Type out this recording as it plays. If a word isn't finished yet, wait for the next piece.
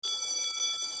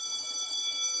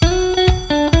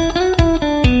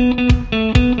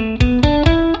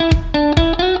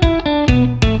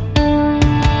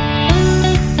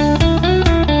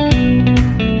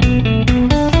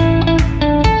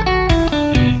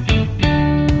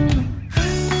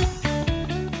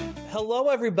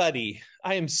everybody.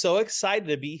 I am so excited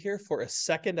to be here for a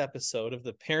second episode of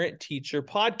the Parent Teacher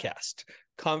Podcast,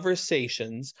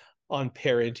 Conversations on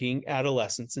Parenting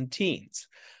Adolescents and Teens.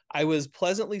 I was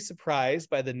pleasantly surprised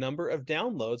by the number of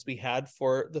downloads we had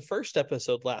for the first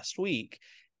episode last week,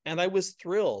 and I was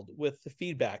thrilled with the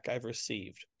feedback I've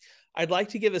received. I'd like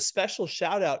to give a special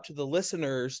shout out to the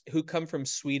listeners who come from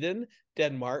Sweden,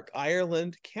 Denmark,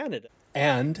 Ireland, Canada,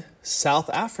 and South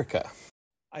Africa.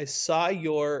 I saw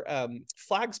your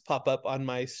flags pop up on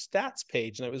my stats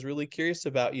page, and I was really curious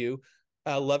about you.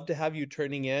 Love to have you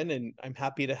turning in, and I'm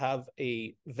happy to have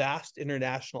a vast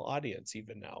international audience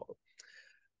even now.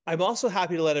 I'm also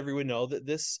happy to let everyone know that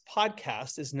this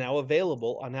podcast is now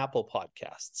available on Apple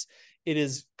Podcasts. It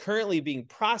is currently being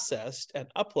processed and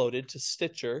uploaded to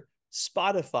Stitcher,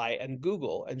 Spotify, and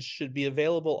Google, and should be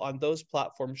available on those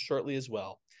platforms shortly as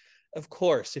well. Of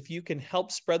course, if you can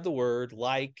help spread the word,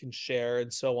 like and share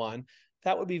and so on,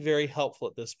 that would be very helpful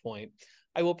at this point.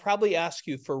 I will probably ask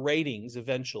you for ratings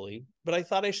eventually, but I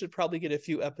thought I should probably get a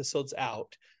few episodes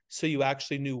out so you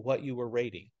actually knew what you were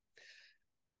rating.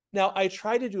 Now, I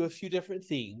try to do a few different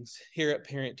things here at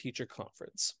Parent Teacher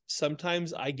Conference.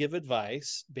 Sometimes I give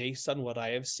advice based on what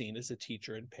I have seen as a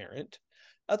teacher and parent.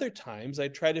 Other times I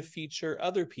try to feature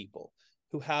other people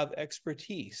who have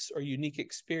expertise or unique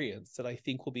experience that I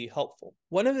think will be helpful.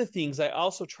 One of the things I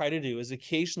also try to do is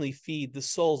occasionally feed the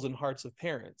souls and hearts of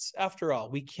parents. After all,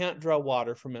 we can't draw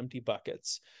water from empty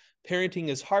buckets. Parenting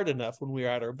is hard enough when we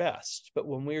are at our best, but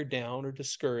when we are down or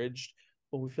discouraged,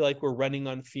 when we feel like we're running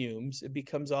on fumes, it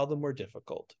becomes all the more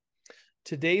difficult.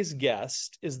 Today's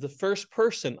guest is the first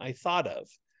person I thought of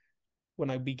when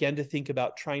I began to think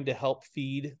about trying to help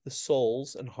feed the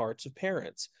souls and hearts of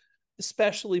parents,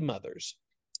 especially mothers.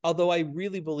 Although I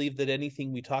really believe that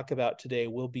anything we talk about today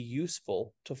will be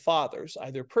useful to fathers,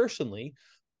 either personally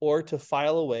or to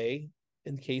file away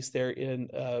in case they're in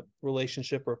a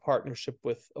relationship or partnership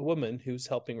with a woman who's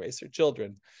helping raise their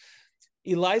children.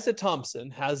 Eliza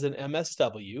Thompson has an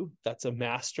MSW, that's a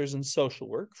master's in social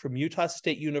work, from Utah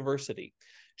State University.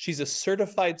 She's a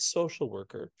certified social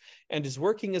worker and is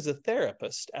working as a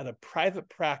therapist at a private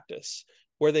practice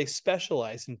where they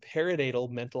specialize in perinatal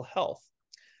mental health.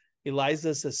 Eliza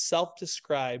is a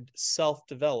self-described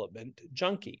self-development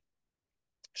junkie.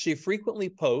 She frequently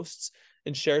posts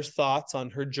and shares thoughts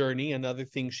on her journey and other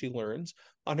things she learns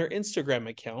on her Instagram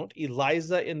account,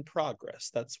 Eliza in Progress.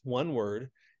 That's one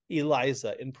word,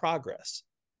 Eliza in Progress.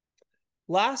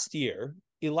 Last year,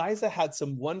 Eliza had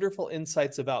some wonderful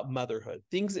insights about motherhood,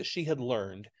 things that she had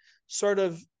learned, sort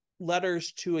of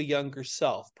letters to a younger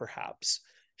self, perhaps.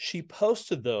 She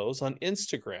posted those on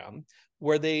Instagram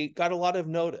where they got a lot of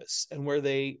notice and where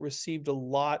they received a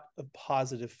lot of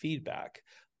positive feedback.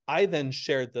 I then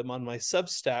shared them on my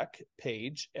Substack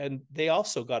page, and they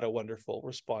also got a wonderful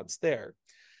response there.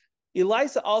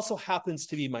 Eliza also happens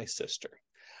to be my sister.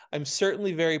 I'm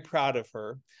certainly very proud of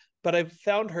her, but I've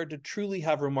found her to truly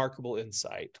have remarkable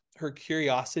insight. Her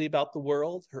curiosity about the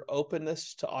world, her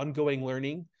openness to ongoing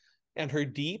learning, and her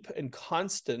deep and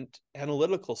constant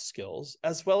analytical skills,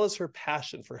 as well as her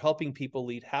passion for helping people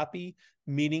lead happy,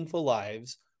 meaningful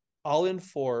lives, all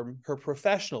inform her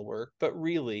professional work, but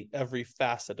really every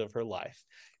facet of her life.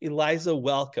 Eliza,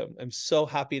 welcome. I'm so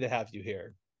happy to have you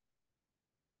here.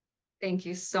 Thank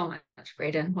you so much,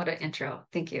 Braden. What an intro.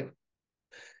 Thank you.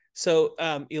 So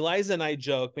Eliza and I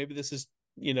joke, maybe this is,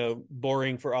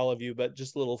 boring for all of you, but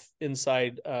just a little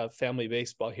inside family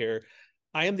baseball here.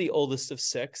 I am the oldest of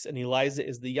six, and Eliza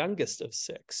is the youngest of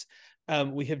six.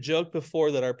 We have joked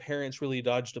before that our parents really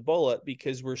dodged a bullet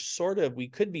because we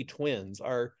could be twins.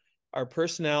 Our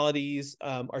personalities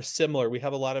are similar. We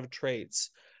have a lot of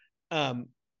traits.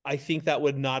 I think that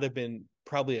would not have been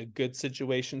probably a good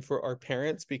situation for our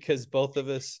parents because both of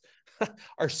us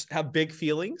have big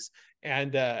feelings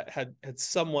and had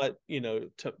somewhat,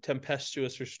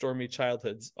 tempestuous or stormy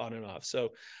childhoods on and off.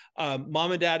 So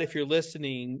mom and dad, if you're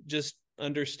listening, just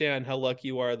understand how lucky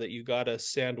you are that you got a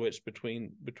sandwich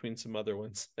between some other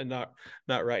ones and not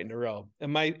right in a row.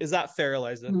 Is that fair,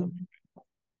 Eliza? Mm-hmm.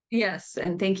 Yes,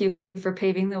 and thank you for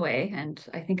paving the way. And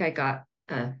I think I got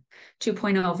a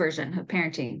 2.0 version of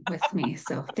parenting with me.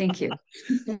 So thank you.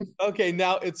 Okay,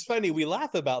 now it's funny, we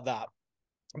laugh about that,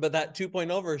 but that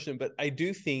 2.0 version, but I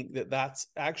do think that that's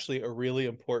actually a really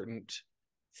important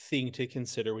thing to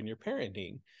consider when you're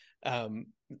parenting. And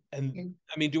I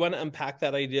mean, do you want to unpack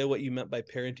that idea, what you meant by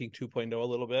parenting 2.0 a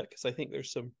little bit? Because I think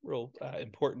there's some real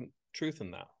important truth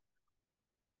in that.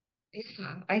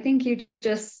 Yeah, I think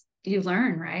you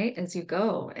learn, right, as you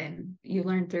go, and you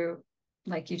learn through,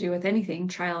 like you do with anything,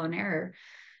 trial and error.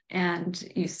 And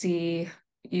you see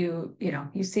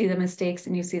the mistakes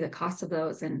and you see the cost of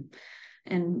those. And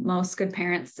And most good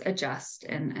parents adjust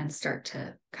and start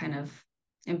to kind of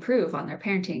improve on their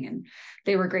parenting. And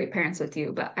they were great parents with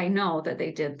you, but I know that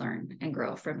they did learn and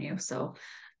grow from you. So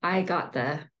I got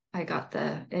the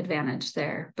advantage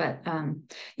there. But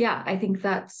yeah, I think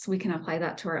we can apply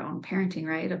that to our own parenting,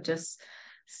 right? Of just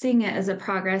seeing it as a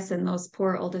progress. And those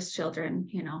poor oldest children,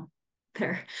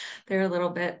 they're a little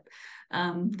bit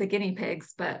the guinea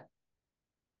pigs, but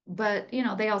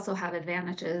they also have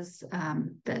advantages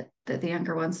that the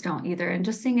younger ones don't either. And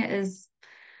just seeing it as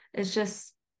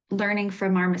just learning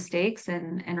from our mistakes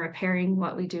and repairing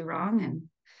what we do wrong. And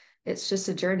it's just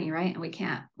a journey, right? And we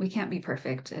can't be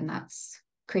perfect, and that's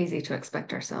crazy to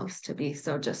expect ourselves to be.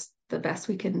 So just the best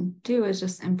we can do is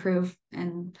just improve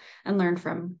and learn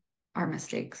from our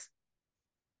mistakes.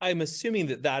 I'm assuming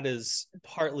that is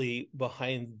partly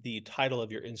behind the title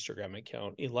of your Instagram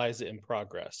account, Eliza in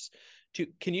Progress.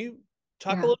 Can you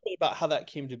talk a little bit about how that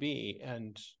came to be,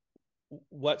 and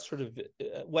what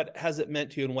has it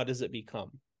meant to you, and what does it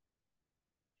become?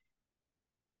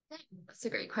 That's a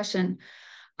great question.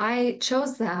 I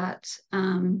chose that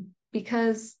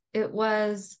because it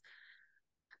was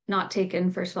not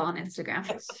taken, first of all, on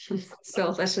Instagram. So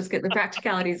let's just get the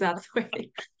practicalities out of the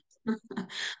way.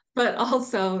 But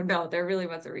also, no, there really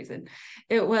was a reason.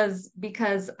 It was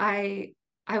because it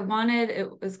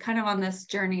was kind of on this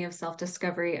journey of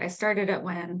self-discovery. I started it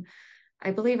when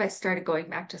I believe I started going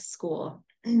back to school.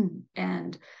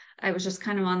 And I was just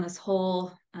kind of on this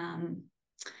whole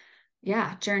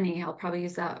journey. I'll probably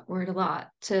use that word a lot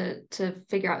to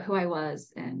figure out who I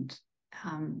was and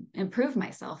improve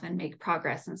myself and make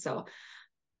progress. And so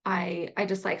I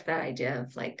just liked that idea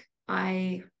of like,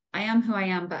 I am who I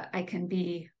am, but I can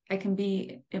be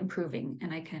improving,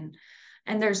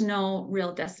 and there's no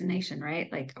real destination,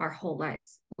 right? Like our whole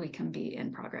lives, we can be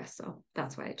in progress. So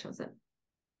that's why I chose it.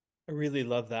 I really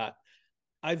love that.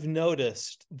 I've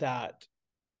noticed that,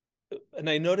 and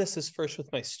I noticed this first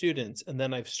with my students, and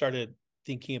then I've started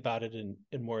thinking about it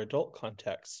in more adult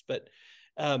contexts. But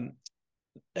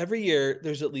every year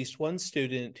there's at least one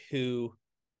student who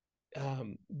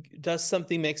does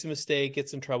something, makes a mistake,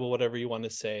 gets in trouble, whatever you want to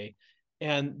say.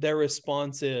 And their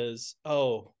response is,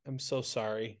 "Oh, I'm so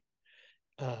sorry.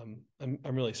 I'm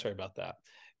really sorry about that."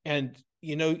 And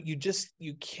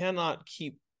you cannot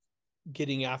keep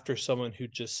getting after someone who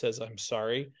just says, "I'm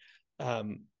sorry."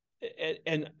 And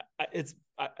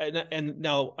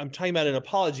now I'm talking about an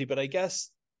apology, but I guess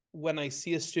when I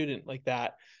see a student like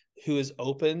that who is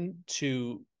open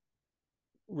to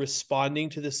responding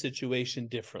to the situation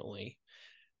differently,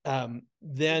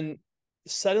 then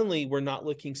suddenly we're not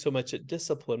looking so much at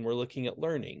discipline. We're looking at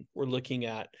learning. We're looking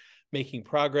at making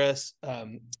progress,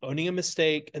 owning a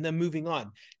mistake, and then moving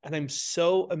on. And I'm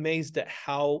so amazed at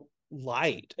how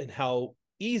light and how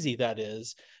easy that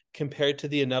is compared to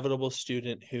the inevitable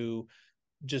student who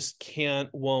just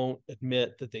won't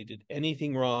admit that they did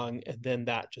anything wrong, and then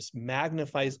that just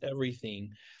magnifies everything.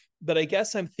 But I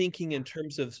guess I'm thinking in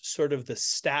terms of sort of the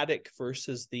static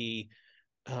versus the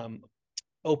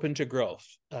open to growth.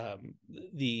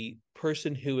 The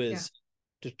person who is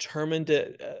determined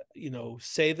to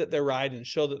say that they're right and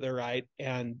show that they're right,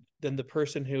 and then the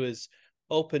person who is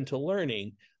open to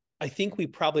learning. I think we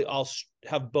probably all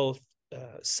have both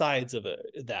sides of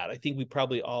that. I think we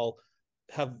probably all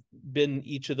have been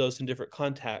each of those in different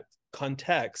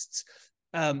contexts.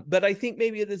 But I think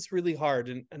maybe it is really hard,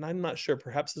 and I'm not sure,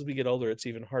 perhaps as we get older it's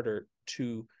even harder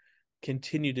to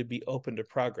continue to be open to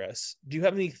progress. Do you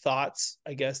have any thoughts,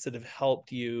 I guess, that have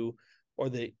helped you, or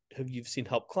that you've seen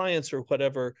help clients or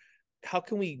whatever? How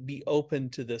can we be open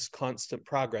to this constant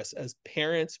progress as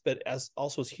parents, but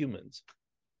also as humans?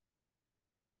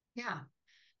 Yeah.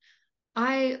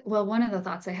 One of the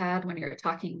thoughts I had when you were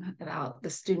talking about the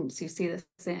students you see this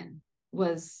in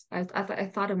was I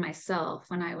thought of myself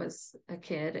when I was a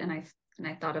kid, and I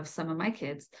thought of some of my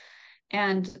kids,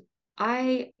 and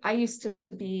I used to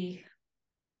be,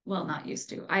 well, not used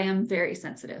to, I am very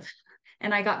sensitive,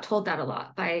 and I got told that a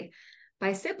lot by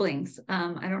siblings.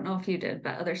 I don't know if you did,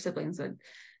 but other siblings would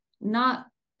not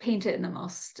paint it in the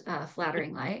most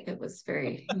flattering light. It was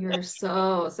very, you're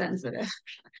so sensitive.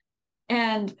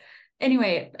 And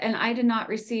anyway, and I did not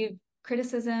receive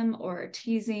criticism or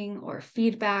teasing or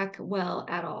feedback well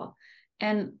at all.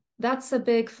 And that's a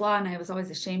big flaw. And I was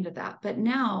always ashamed of that. But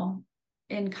now,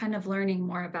 in kind of learning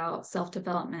more about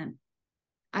self-development,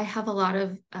 I have a lot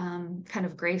of kind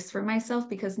of grace for myself,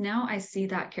 because now I see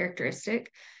that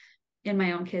characteristic in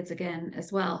my own kids again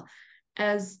as well,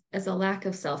 as a lack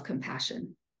of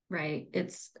self-compassion, right?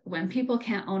 It's when people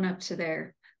can't own up to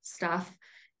their stuff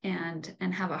and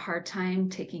have a hard time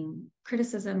taking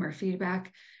criticism or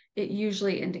feedback, it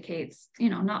usually indicates,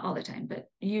 not all the time, but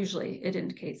usually it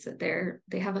indicates that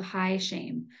they have a high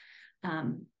shame,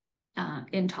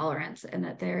 intolerance, and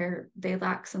that they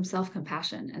lack some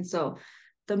self-compassion. And so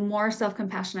the more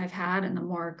self-compassion I've had and the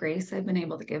more grace I've been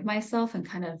able to give myself and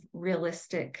kind of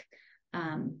realistic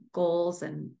goals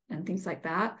and things like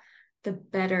that, the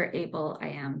better able I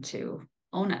am to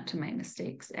own up to my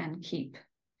mistakes and keep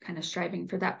kind of striving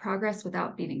for that progress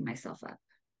without beating myself up.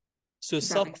 So Does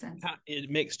that make sense? It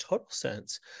makes total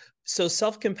sense. So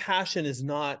self-compassion is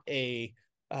not a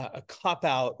cop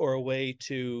out or a way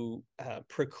to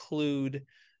preclude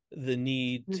the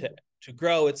need to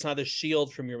grow. It's not a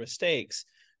shield from your mistakes.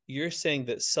 You're saying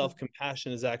that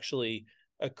self-compassion is actually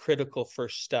a critical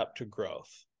first step to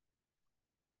growth.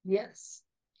 Yes,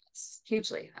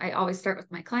 hugely. I always start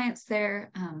with my clients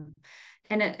there.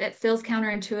 And it feels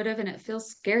counterintuitive and it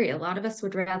feels scary. A lot of us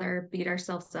would rather beat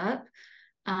ourselves up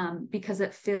because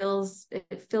it feels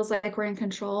like we're in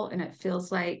control, and it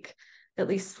feels like at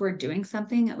least we're doing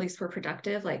something, at least we're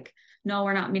productive. Like, no,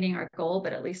 we're not meeting our goal,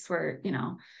 but at least we're,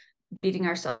 beating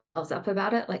ourselves up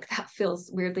about it. Like, that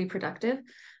feels weirdly productive.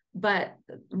 But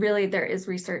really, there is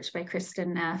research by Kristin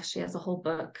Neff. She has a whole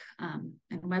book and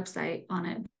website on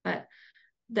it. But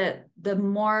the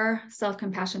more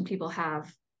self-compassion people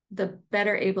have, the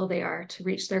better able they are to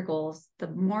reach their goals, the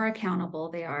more accountable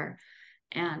they are,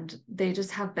 and they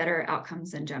just have better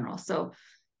outcomes in general. So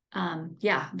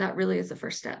that really is the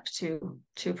first step to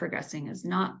progressing, is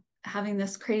not having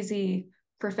this crazy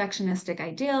perfectionistic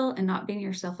ideal and not beating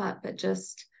yourself up, but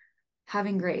just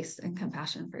having grace and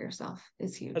compassion for yourself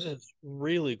is huge. That is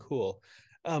really cool.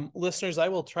 Listeners, I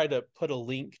will try to put a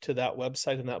link to that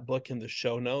website and that book in the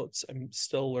show notes. I'm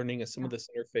still learning some of this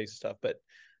interface stuff, but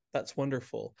that's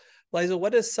wonderful. Liza,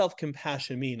 what does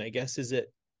self-compassion mean? I guess, is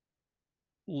it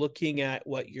looking at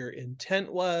what your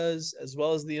intent was as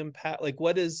well as the impact? Like,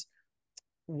 what is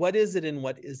it and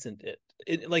what isn't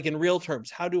it? Like, in real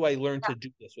terms, how do I learn to do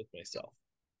this with myself?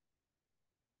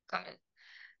 Got it.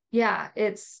 Yeah,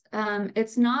 it's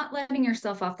not letting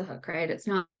yourself off the hook, right? It's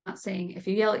not saying, if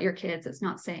you yell at your kids, it's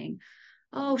not saying,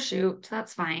 oh shoot,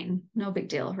 that's fine, no big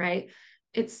deal, right?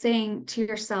 It's saying to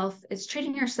yourself, it's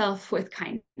treating yourself with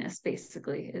kindness,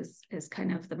 basically, is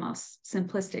kind of the most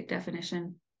simplistic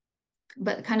definition.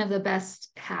 But kind of the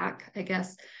best hack, I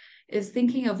guess, is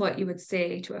thinking of what you would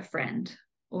say to a friend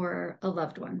or a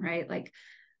loved one, right? Like,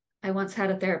 I once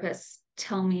had a therapist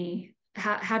tell me,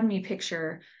 had me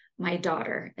picture my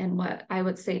daughter and what I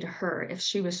would say to her if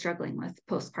she was struggling with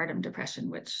postpartum depression,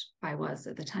 which I was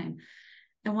at the time,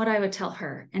 and what I would tell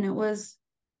her. And it was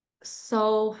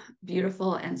so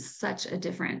beautiful and such a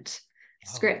different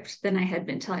script than I had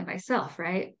been telling myself,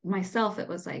 right? Myself, it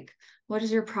was like, what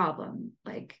is your problem?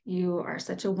 Like, you are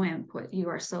such a wimp. You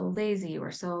are so lazy. You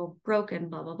are so broken,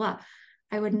 blah, blah, blah.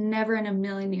 I would never in a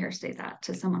million years say that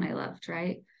to someone I loved,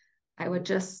 right? I would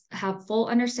just have full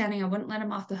understanding. I wouldn't let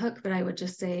him off the hook, but I would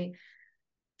just say,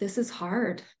 this is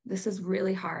hard. This is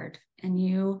really hard. And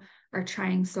you are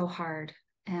trying so hard,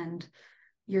 and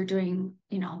you're doing,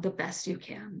 the best you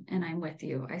can. And I'm with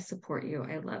you. I support you.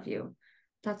 I love you.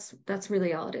 That's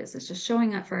really all it is. It's just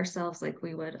showing up for ourselves like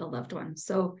we would a loved one.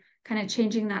 So kind of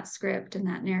changing that script and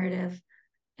that narrative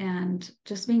and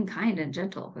just being kind and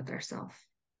gentle with ourselves.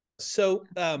 So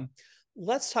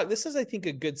let's talk. This is, I think,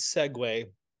 a good segue.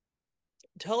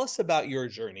 Tell us about your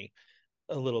journey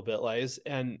a little bit, Liz,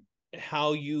 and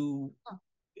how you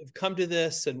have come to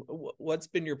this, and what's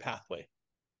been your pathway.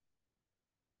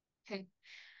 Okay.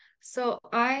 So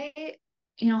I,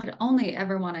 had only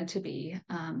ever wanted to be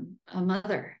a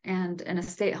mother and a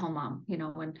stay-at-home mom.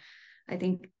 When I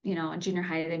think, in junior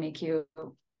high, they make you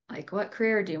like, what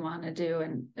career do you want to do?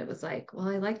 And it was like, well,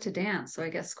 I like to dance, so I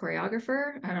guess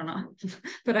choreographer. I don't know,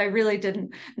 but I really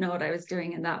didn't know what I was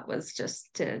doing, and that was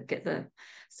just to get the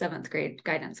 7th grade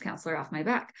guidance counselor off my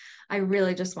back. I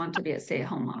really just wanted to be a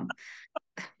stay-at-home mom.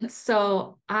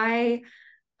 So I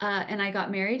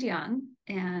got married young,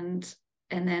 and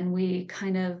then we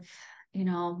kind of,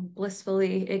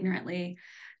 blissfully, ignorantly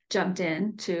jumped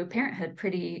into parenthood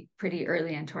pretty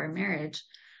early into our marriage,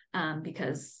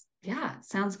 because it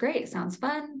sounds great, sounds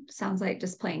fun, sounds like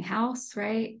just playing house,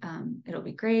 right? It'll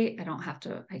be great.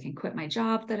 I can quit my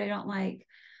job that I don't like.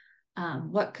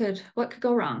 What could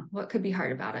go wrong? What could be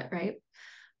hard about it, right?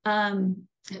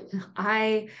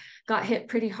 I got hit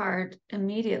pretty hard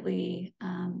immediately.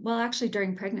 Actually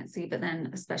during pregnancy, but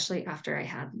then especially after I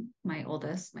had my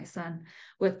oldest, my son,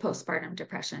 with postpartum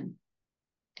depression.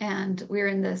 And we were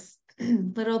in this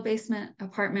little basement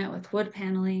apartment with wood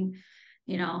paneling,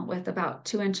 with about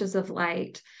 2 inches of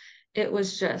light. It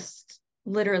was just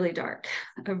literally dark,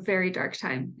 a very dark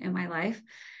time in my life.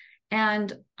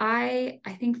 And I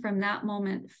think from that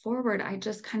moment forward, I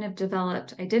just kind of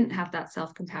developed, I didn't have that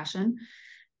self-compassion,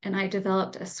 and I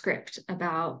developed a script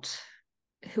about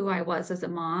who I was as a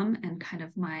mom, and kind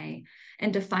of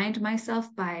and defined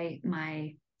myself by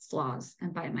my flaws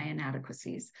and by my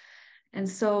inadequacies. And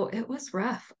so it was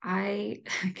rough. I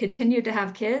continued to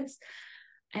have kids,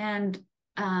 and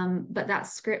but that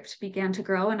script began to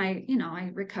grow, and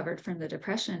I recovered from the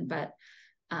depression, but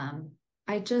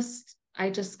I just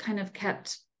kind of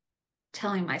kept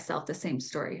telling myself the same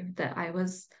story, that I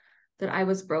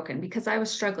was broken because I was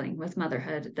struggling with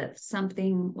motherhood, that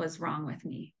something was wrong with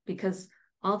me, because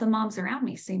all the moms around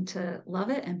me seemed to love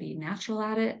it and be natural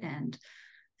at it, and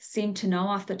seemed to know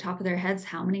off the top of their heads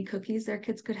how many cookies their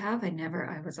kids could have.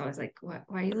 I was always like, why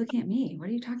are you looking at me? What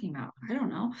are you talking about? I don't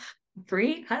know.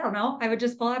 3? I don't know. I would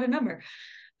just pull out a number.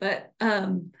 But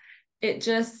I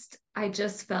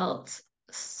just felt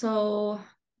so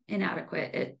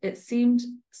inadequate. It seemed,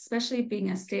 especially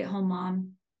being a stay-at-home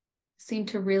mom, seemed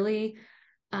to really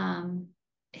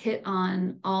hit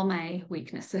on all my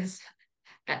weaknesses.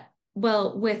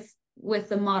 Well, with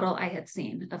the model I had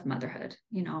seen of motherhood,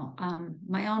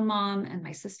 my own mom and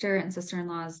my sister and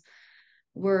sister-in-laws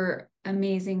were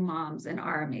amazing moms and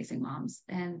are amazing moms,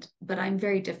 but I'm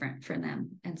very different from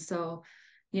them. And so,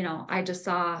 I just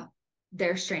saw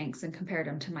their strengths and compared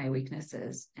them to my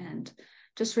weaknesses, and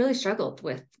just really struggled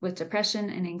with depression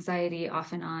and anxiety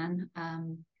off and on.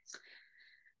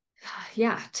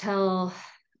 Till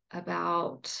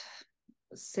about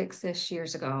 6-ish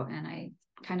years ago. And I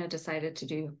kind of decided to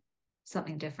do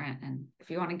something different. And if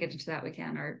you want to get into that, we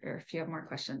can, or if you have more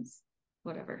questions,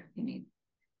 whatever you need.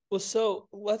 Well, so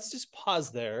let's just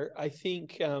pause there. I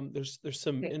think there's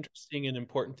some Okay. interesting and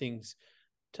important things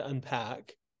to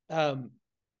unpack.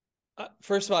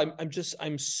 First of all,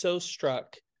 I'm so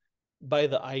struck by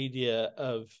the idea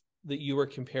of that you were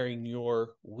comparing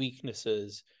your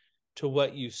weaknesses to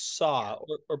what you saw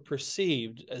or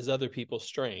perceived as other people's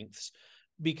strengths,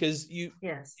 because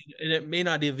Yes. and it may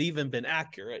not have even been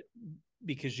accurate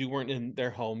because you weren't in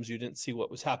their homes, you didn't see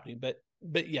what was happening,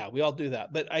 but yeah, we all do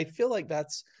that. But I feel like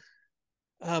that's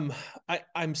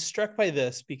I'm struck by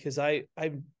this because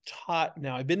I'm taught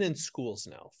now, I've been in schools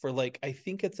now for I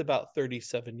think it's about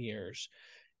 37 years.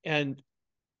 And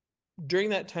during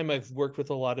that time, I've worked with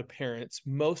a lot of parents,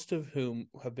 most of whom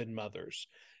have been mothers.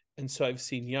 And so I've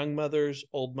seen young mothers,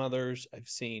 old mothers. I've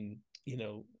seen,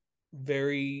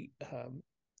 very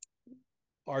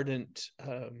ardent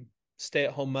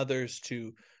stay-at-home mothers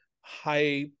to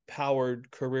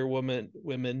high-powered career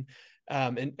women,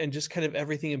 and just kind of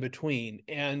everything in between.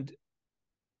 And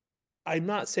I'm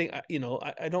not saying,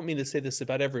 I don't mean to say this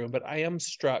about everyone, but I am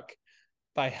struck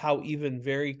by how even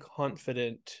very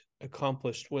confident,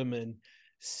 accomplished women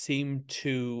seem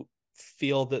to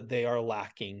feel that they are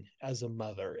lacking as a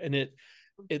mother. And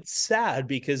it's sad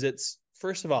because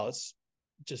first of all, it's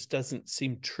just doesn't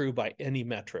seem true by any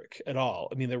metric at all.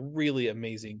 I mean, they're really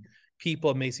amazing people,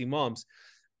 amazing moms.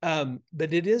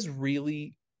 But it is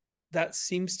really, that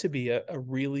seems to be a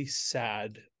really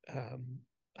sad,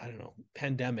 I don't know,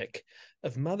 pandemic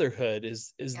of motherhood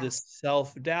is this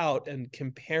self-doubt and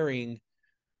comparing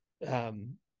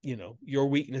your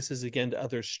weaknesses again to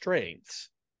other strengths.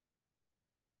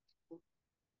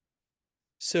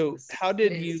 So how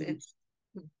did you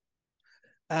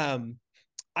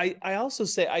I also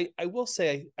say I will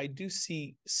say I do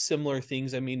see similar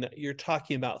things. I mean, you're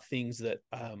talking about things that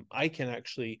I can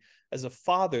actually, as a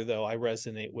father though, I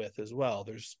resonate with as well.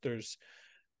 There's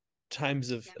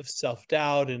times of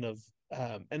self-doubt and of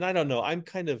and I don't know, I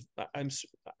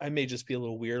may just be a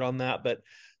little weird on that, but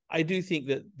I do think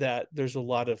that there's a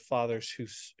lot of fathers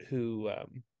who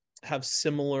have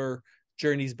similar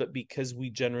journeys, but because we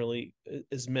generally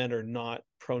as men are not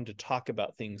prone to talk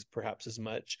about things perhaps as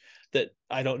much, that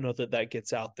I don't know that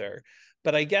gets out there.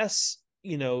 But I guess,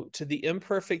 to the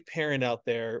imperfect parent out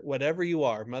there, whatever you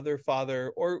are, mother,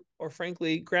 father, or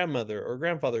frankly grandmother or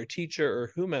grandfather, teacher,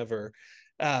 or whomever,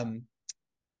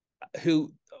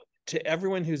 who to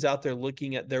everyone who's out there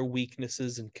looking at their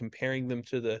weaknesses and comparing them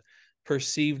to the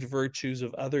perceived virtues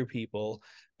of other people,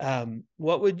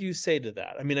 what would you say to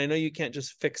that? I mean, I know you can't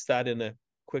just fix that in a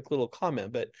quick little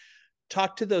comment, but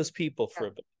talk to those people for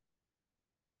a bit.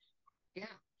 Yeah.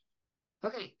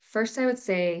 Okay. First, I would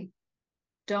say,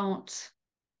 don't,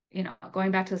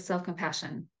 going back to the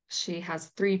self-compassion, she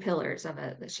has 3 pillars of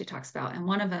it that she talks about. And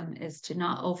one of them is to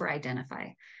not over-identify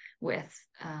with,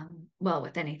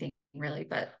 with anything really,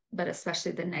 but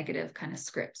especially the negative kind of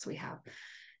scripts we have.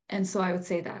 And so I would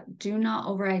say that do not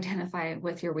over-identify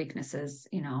with your weaknesses.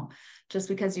 Just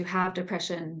because you have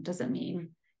depression doesn't mean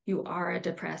you are a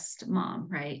depressed mom,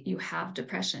 right? You have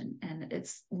depression, and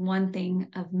it's one thing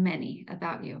of many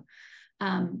about you.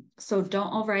 So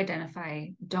don't over identify.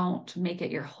 Don't make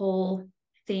it your whole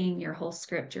thing, your whole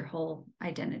script, your whole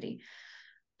identity.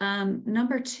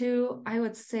 Number two, I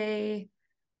would say,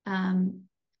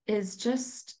 is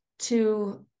just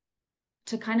to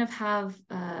kind of have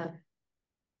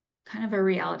kind of a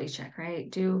reality check, right?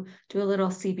 Do a little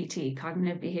CBT,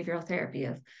 cognitive behavioral therapy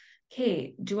of,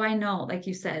 okay, do I know, like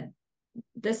you said,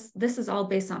 this is all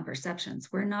based on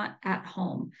perceptions. We're not at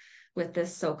home with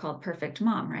this so-called perfect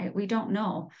mom, right? We don't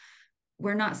know.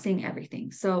 We're not seeing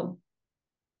everything. So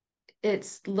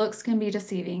it's looks can be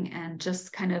deceiving, and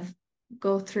just kind of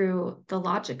go through the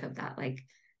logic of that. Like,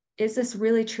 is this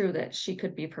really true that she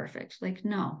could be perfect? Like,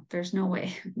 no, there's no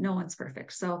way. No one's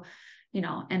perfect. So,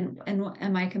 and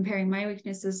am I comparing my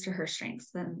weaknesses to her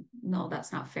strengths? Then no,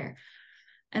 that's not fair.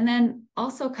 And then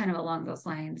also kind of along those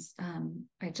lines,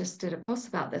 I just did a post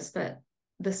about this, but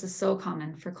this is so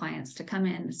common for clients to come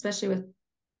in, especially with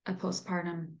a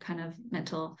postpartum kind of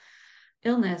mental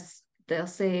illness. They'll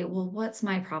say, well, what's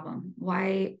my problem?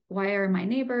 Why are my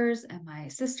neighbors and my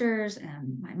sisters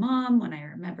and my mom, when I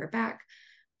remember back,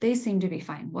 they seem to be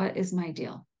fine. What is my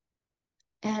deal?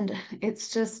 And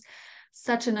it's just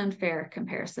such an unfair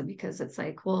comparison, because it's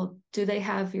like, well, do they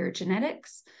have your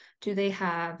genetics? Do they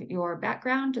have your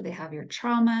background? Do they have your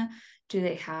trauma? Do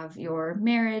they have your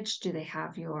marriage? Do they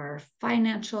have your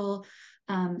financial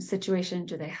situation?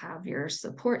 Do they have your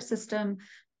support system?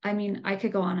 I mean, I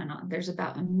could go on and on. There's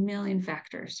about a million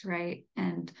factors, right?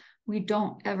 And we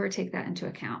don't ever take that into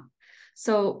account.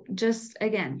 So just,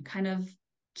 again, kind of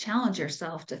challenge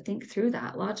yourself to think through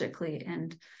that logically.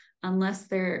 And unless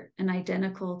they're an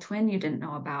identical twin you didn't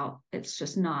know about, it's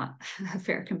just not a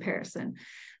fair comparison.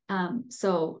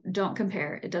 So don't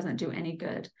compare. It doesn't do any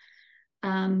good.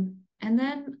 And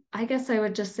then I guess I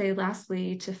would just say,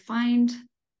 lastly, to find,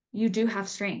 you do have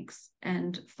strengths,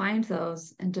 and find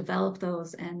those and develop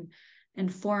those, and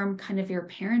form kind of your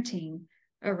parenting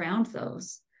around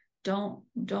those. Don't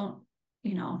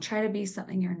try to be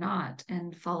something you're not,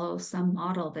 and follow some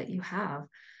model that you have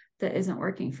that isn't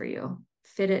working for you.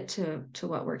 Fit it to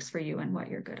what works for you and what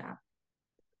you're good at.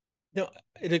 No,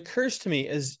 it occurs to me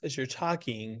as you're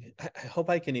talking, I hope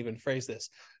I can even phrase this.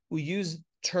 We use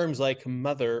terms like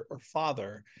mother or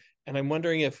father, and I'm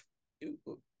wondering if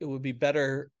it would be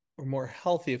better or more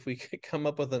healthy if we could come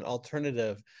up with an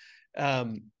alternative. I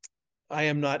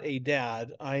am not a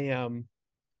dad. I am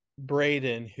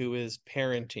Braden, who is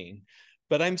parenting,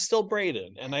 but I'm still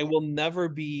Braden, and I will never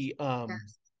be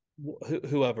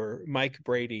whoever, Mike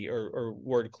Brady or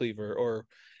Ward Cleaver or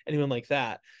anyone like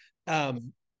that.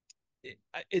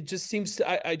 It just seems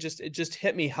to, it just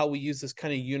hit me how we use this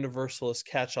kind of universalist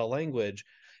catch-all language.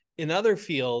 In other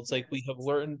fields, like, we have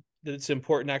learned that it's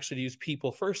important actually to use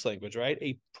people first language, right?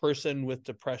 A person with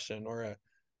depression, or a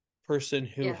person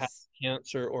who has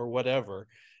cancer, or whatever.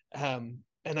 And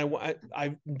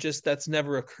I just, that's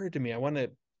never occurred to me. I want to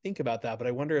think about that, but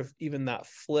I wonder if even that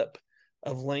flip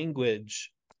of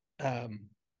language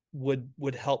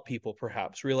would help people,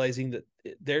 perhaps realizing that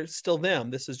they're still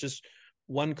them. This is just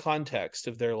one context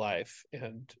of their life,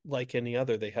 and like any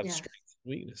other, they have strengths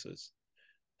and weaknesses.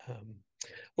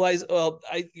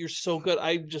 You're so good.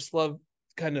 I just love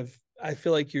I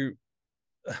feel like you've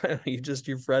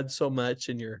read so much,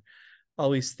 and you're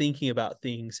always thinking about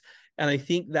things. And I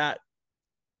think that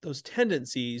those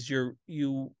tendencies,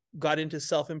 you got into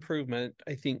self-improvement,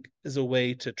 I think, is a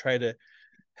way to try to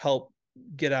help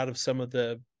get out of some of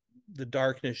the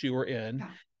darkness you were in.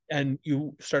 And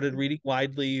you started reading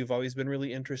widely. You've always been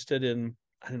really interested in,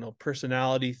 I don't know,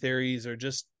 personality theories, or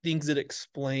just things that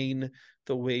explain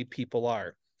the way people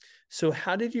are. So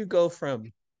how did you go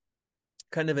from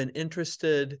kind of an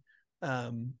interested,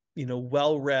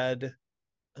 well-read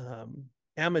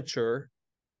amateur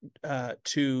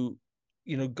to,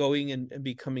 going and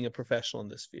becoming a professional in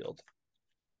this field?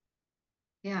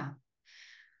 Yeah.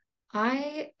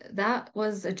 That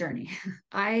was a journey.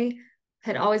 I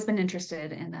had always been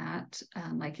interested in that,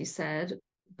 like you said,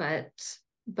 but,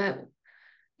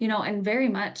 and very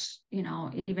much,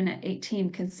 even at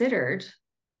 18, considered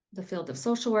the field of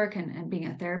social work and being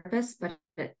a therapist, but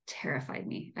it terrified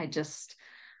me. I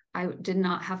did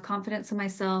not have confidence in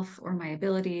myself or my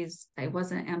abilities. I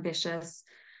wasn't ambitious,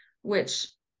 which,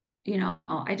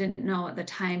 I didn't know at the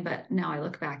time, but now I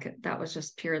look back, that was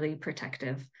just purely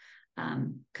protective,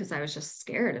 because I was just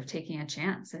scared of taking a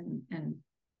chance and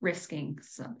risking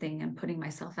something and putting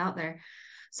myself out there.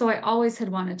 So I always had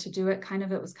wanted to do it.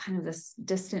 It was kind of this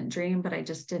distant dream, but I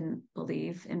just didn't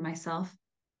believe in myself,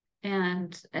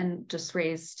 and just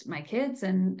raised my kids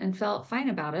and felt fine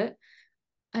about it.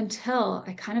 until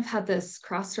I kind of had this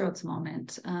crossroads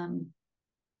moment.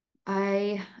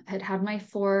 I had had my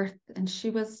fourth, and she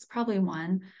was probably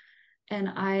one, and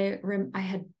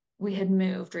we had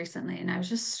moved recently, and I was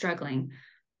just struggling.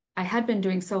 I had been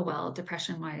doing so well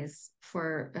depression wise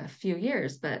for a few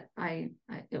years, but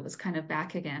it was kind of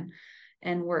back again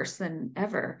and worse than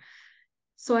ever.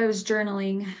 So I was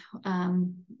journaling,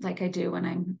 like I do when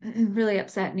I'm really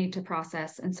upset, need to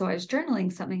process. And so I was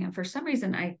journaling something, and for some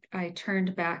reason, I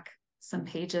turned back some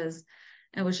pages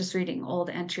and was just reading old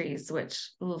entries,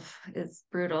 which is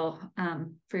brutal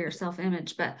for your self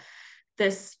image. But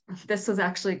this this was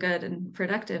actually good and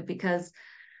productive because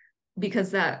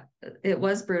that it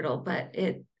was brutal, but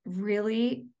it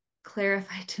really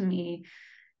clarified to me.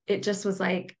 It just was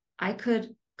like I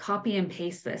could copy and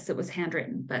paste this. It was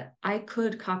handwritten, but I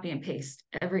could copy and paste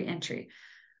every entry.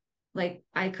 Like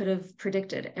I could have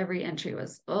predicted every entry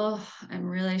was, oh, I'm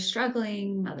really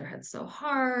struggling. Motherhood's so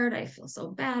hard. I feel so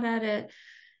bad at it.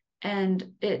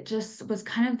 And it just was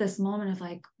kind of this moment of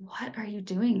like, what are you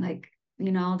doing? Like,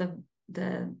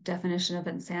 the definition of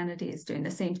insanity is doing the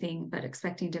same thing but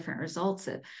expecting different results.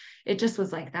 It just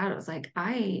was like that. It was like,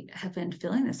 I have been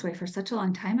feeling this way for such a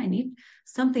long time.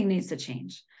 Something needs to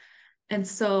change. And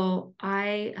so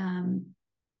I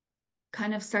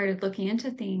kind of started looking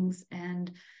into things,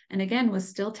 and again was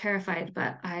still terrified,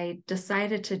 but I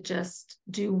decided to just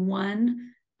do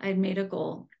one. I made a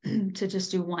goal to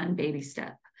just do one baby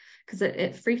step, because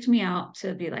it freaked me out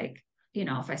to be like,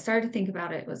 if I started to think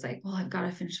about it, it was like, well, I've got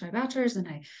to finish my bachelor's and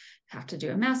I have to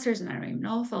do a master's, and I don't even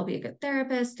know if I'll be a good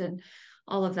therapist and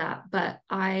all of that. But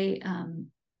I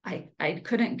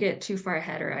couldn't get too far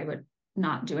ahead, or I would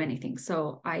not do anything.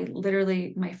 So I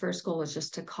literally, my first goal was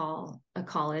just to call a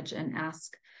college and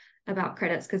ask about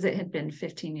credits, because it had been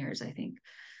 15 years, I think,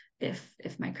 if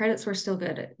my credits were still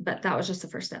good. But that was just the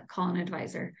first step, call an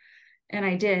advisor. And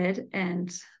I did.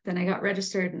 And then I got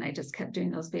registered, and I just kept doing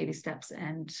those baby steps.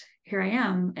 And here I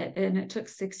am. And it took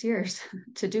 6 years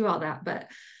to do all that. But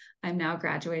I'm now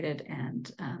graduated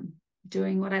and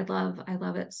doing what I love. I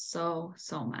love it so,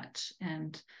 so much.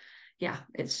 And yeah,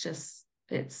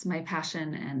 it's my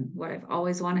passion and what I've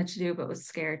always wanted to do, but was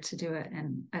scared to do it.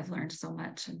 And I've learned so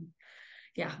much. And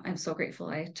yeah, I'm so grateful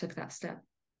I took that step.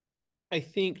 I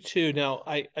think too, now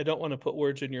I don't want to put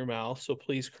words in your mouth, so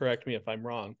please correct me if I'm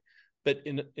wrong, but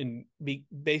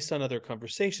based on other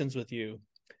conversations with you,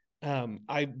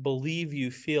 I believe you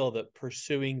feel that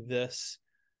pursuing this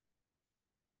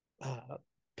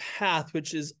path,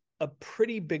 which is a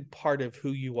pretty big part of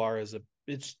who you are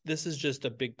this is just a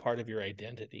big part of your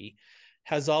identity,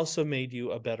 has also made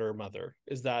you a better mother.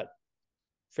 Is that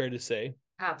fair to say?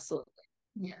 Absolutely.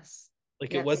 Yes.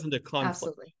 Like it Yep. wasn't a conflict.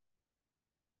 Absolutely.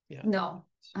 Yeah. No.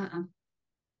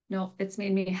 No, it's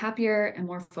made me happier and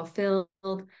more fulfilled,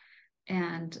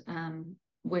 and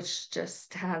which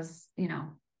just has,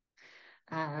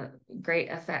 great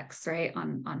effects, right,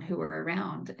 on who we're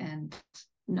around. And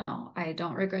no, I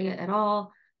don't regret it at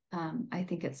all. I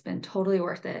think it's been totally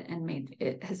worth it, and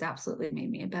it has absolutely made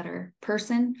me a better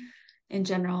person in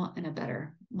general and a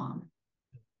better mom.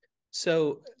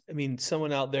 So, I mean,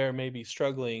 someone out there may be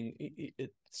struggling.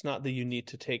 It's not that you need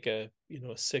to take a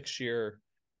 6-year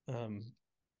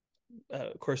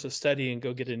course of study and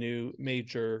go get a new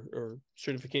major or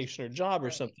certification or job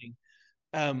or something.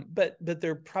 But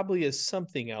there probably is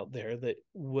something out there that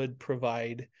would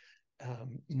provide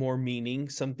more meaning,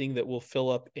 something that will fill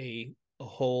up a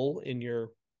hole in your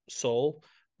soul,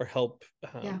 or help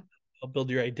build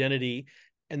your identity.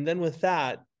 And then with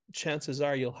that, chances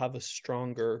are you'll have a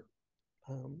stronger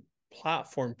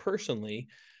platform personally,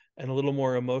 and a little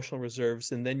more emotional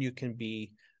reserves, and then you can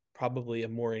be probably a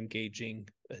more engaging,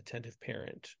 attentive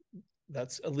parent.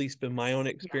 That's at least been my own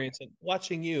experience, and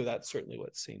watching you, that's certainly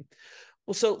what's seen.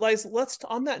 Well, so Liza,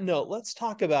 on that note, let's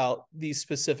talk about these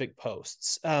specific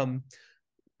posts. I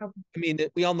mean,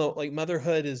 we all know, like,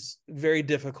 motherhood is very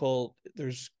difficult.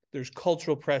 There's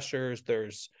cultural pressures.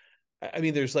 There's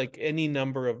like any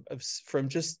number of from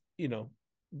just,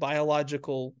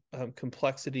 biological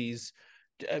complexities.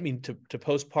 I mean, to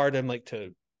postpartum, like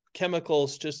to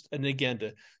chemicals, and again,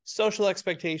 to social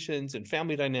expectations and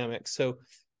family dynamics. So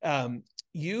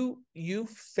you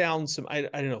found some, I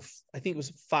don't know, I think it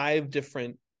was 5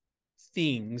 different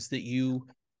things that you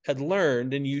had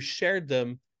learned, and you shared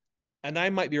them. And I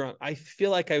might be wrong. I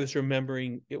feel like I was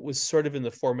remembering it was sort of in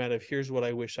the format of, here's what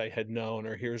I wish I had known,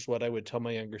 or here's what I would tell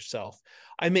my younger self.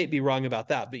 I may be wrong about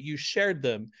that, but you shared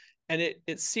them, and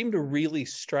it seemed to really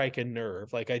strike a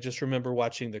nerve. Like, I just remember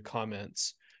watching the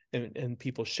comments, and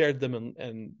people shared them,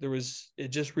 and it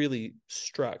just really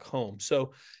struck home.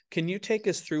 So can you take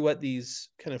us through what these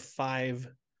kind of 5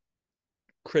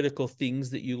 critical things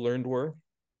that you learned were?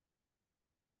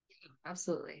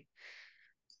 Absolutely.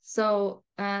 So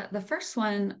the first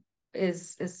one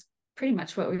is pretty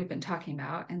much what we've been talking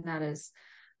about, and that is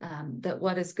that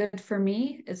what is good for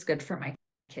me is good for my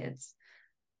kids.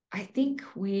 I think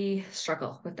we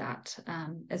struggle with that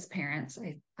as parents.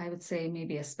 I would say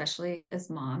maybe especially as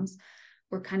moms,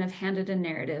 we're kind of handed a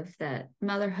narrative that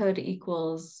motherhood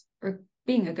equals, or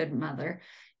being a good mother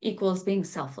equals being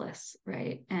selfless,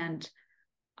 right? And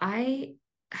I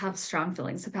have strong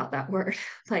feelings about that word.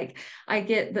 Like I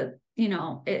get that,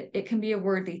 it can be a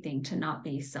worthy thing to not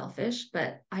be selfish,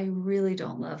 but I really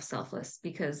don't love selfless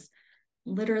because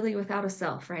literally without a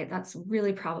self, right? That's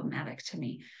really problematic to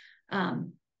me.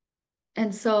 Um,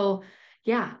 and so,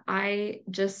 yeah, I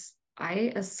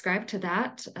ascribe to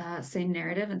that same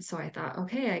narrative. And so I thought,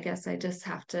 okay, I guess I just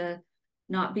have to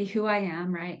not be who I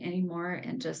am, right, anymore,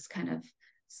 and just kind of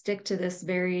stick to this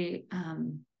very,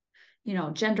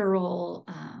 gender role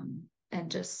and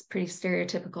just pretty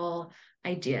stereotypical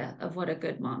idea of what a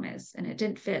good mom is. And it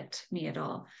didn't fit me at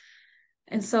all.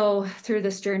 And so through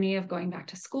this journey of going back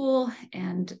to school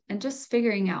and just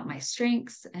figuring out my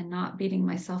strengths and not beating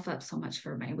myself up so much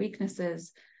for my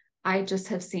weaknesses, I just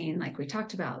have seen, like we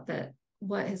talked about, that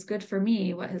what is good for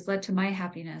me, what has led to my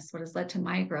happiness, what has led to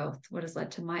my growth, what has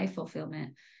led to my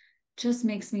fulfillment, just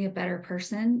makes me a better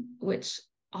person, which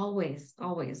always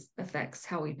affects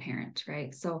how we parent,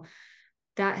 right? So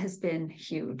that has been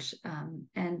huge.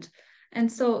 And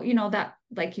so, that,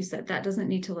 like you said, that doesn't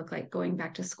need to look like going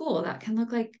back to school. That can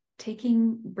look like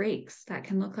taking breaks. That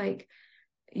can look like,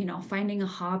 finding a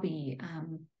hobby,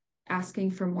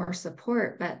 asking for more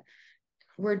support. But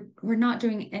we're not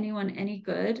doing anyone any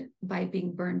good by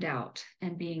being burned out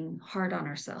and being hard on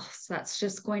ourselves. That's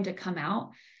just going to come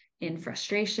out in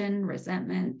frustration,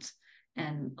 resentment,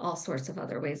 and all sorts of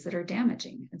other ways that are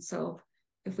damaging. And so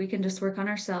if we can just work on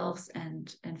ourselves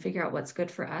and figure out what's good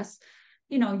for us,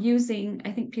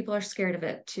 I think people are scared of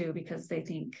it too, because they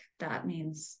think that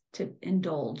means to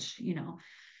indulge,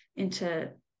 into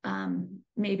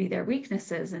maybe their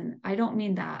weaknesses. And I don't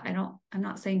mean that. I'm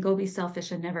not saying go be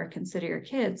selfish and never consider your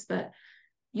kids, but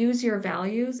use your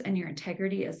values and your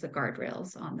integrity as the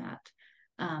guardrails on that.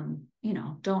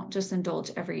 Don't just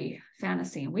indulge every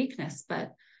fantasy and weakness,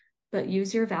 but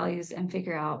use your values and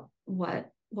figure out what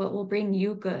will bring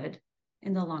you good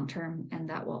in the long term,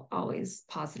 and that will always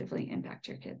positively impact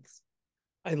your kids.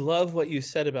 I love what you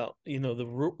said about,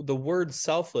 the word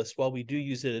selfless. While we do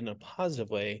use it in a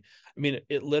positive way, I mean,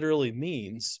 it literally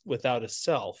means without a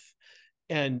self.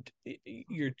 And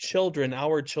our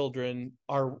children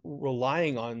are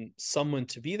relying on someone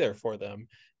to be there for them.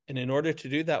 And in order to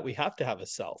do that, we have to have a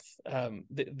self.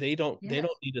 They don't Yes.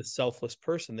 need a selfless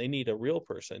person. They need a real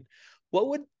person. What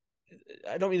would,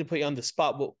 I don't mean to put you on the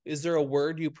spot, but is there a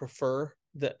word you prefer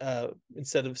that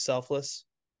instead of selfless?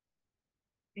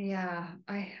 Yeah,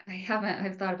 I haven't.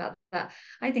 I've thought about that.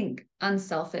 I think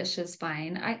unselfish is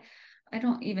fine. I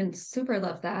don't even super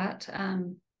love that.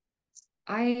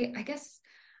 I guess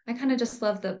I kind of just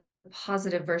love the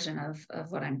positive version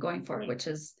of what I'm going for, which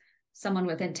is someone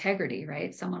with integrity,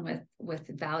 right? Someone with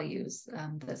values,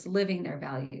 that's living their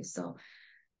values. So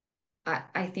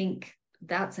I think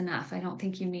that's enough. I don't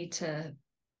think you need to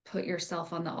put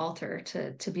yourself on the altar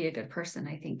to be a good person.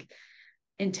 I think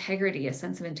integrity, a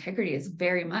sense of integrity, is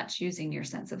very much using your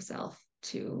sense of self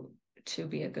to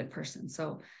be a good person.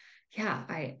 So yeah,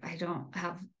 I don't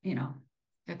have,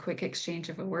 a quick exchange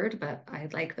of a word, but I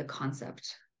like the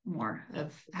concept more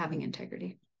of having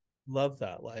integrity. Love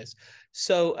that, Liz.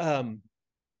 So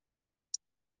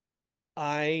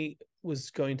I was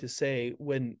going to say,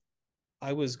 when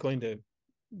I was going to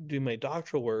do my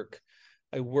doctoral work,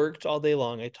 I worked all day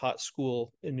long. I taught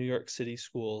school in New York City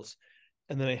schools.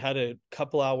 And then I had a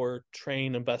couple hour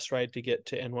train and bus ride to get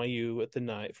to NYU at the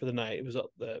night for the night. It was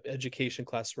the education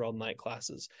classes were all night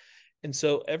classes. And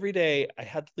so every day I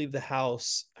had to leave the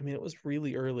house. I mean, it was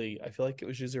really early. I feel like it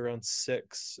was usually around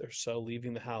 6 or so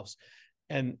leaving the house.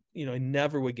 And, I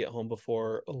never would get home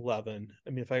before 11. I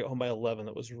mean, if I got home by 11,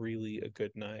 that was really a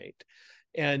good night.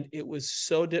 And it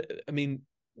was I mean,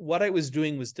 what I was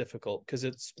doing was difficult because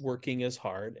it's working is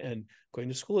hard and going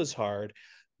to school is hard.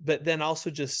 But then also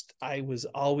just, I was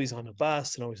always on a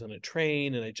bus and always on a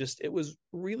train. And it was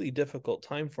really difficult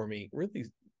time for me, really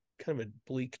kind of a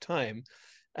bleak time.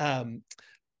 Um,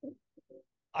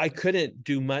 I couldn't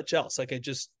do much else. Like I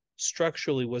just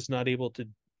structurally was not able to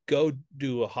go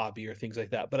do a hobby or things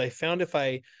like that. But I found if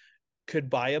I could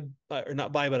buy or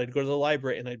not buy, but I'd go to the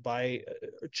library and I'd buy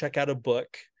or check out a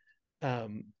book.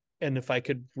 Um, and if I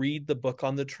could read the book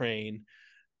on the train,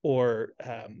 or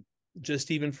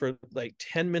just even for like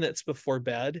 10 minutes before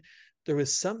bed, there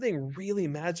was something really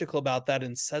magical about that.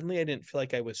 And suddenly I didn't feel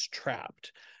like I was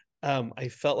trapped. I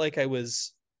felt like I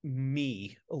was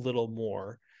me a little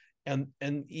more. And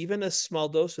even a small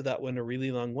dose of that went a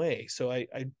really long way. So I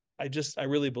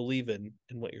really believe in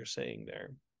what you're saying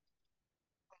there.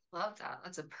 Love that.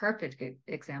 That's a perfect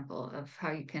example of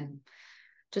how you can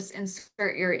just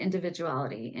insert your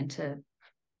individuality into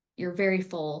your very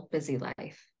full, busy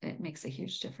life. It makes a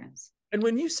huge difference. And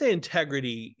when you say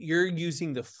integrity, you're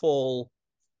using the full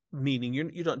meaning.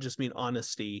 You don't just mean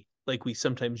honesty like we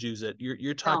sometimes use it. You're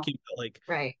No, talking about like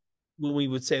right. when we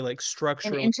would say like And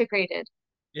structurally integrated.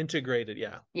 integrated.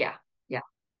 Yeah. Yeah. Yeah. I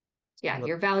Yeah. love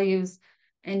Your values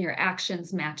and your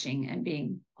actions matching and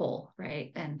being whole,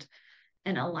 right? And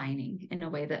aligning in a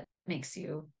way that makes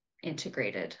you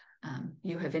integrated.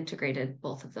 You have integrated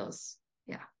both of those,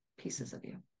 yeah, pieces of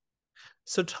you.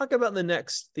 So talk about the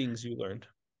next things you learned.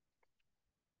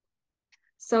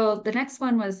 So the next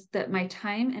one was that my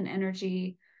time and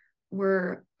energy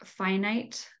were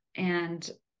finite and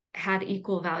had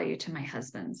equal value to my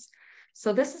husband's.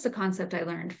 So this is a concept I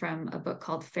learned from a book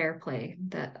called Fair Play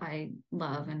that I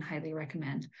love and highly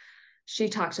recommend. She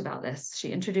talked about this.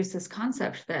 She introduced this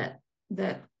concept that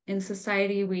in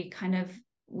society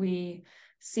we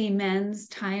see men's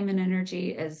time and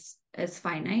energy as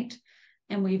finite,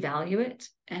 and we value it,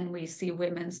 and we see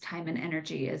women's time and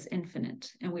energy as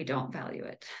infinite, and we don't value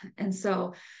it. And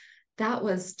so that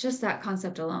was just, that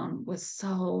concept alone was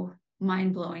so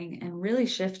mind-blowing and really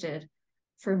shifted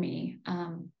for me,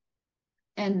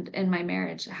 and in my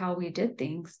marriage, how we did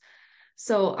things.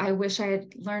 So I wish I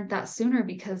had learned that sooner,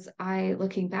 because I,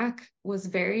 looking back, was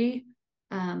very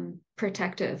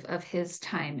protective of his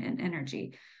time and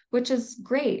energy, which is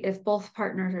great if both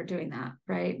partners are doing that,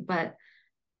 right? But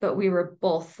we were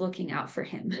both looking out for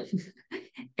him,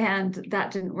 and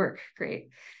that didn't work great,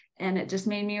 and it just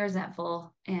made me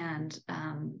resentful. And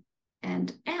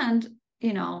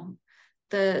you know,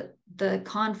 the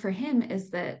con for him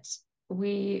is that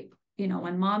we,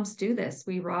 when moms do this,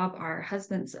 we rob our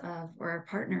husbands or our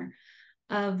partner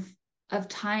of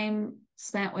time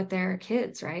spent with their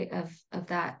kids, right? Of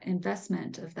that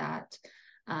investment, of that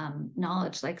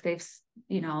knowledge. Like a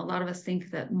lot of us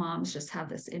think that moms just have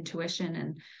this intuition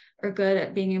and are good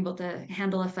at being able to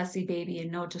handle a fussy baby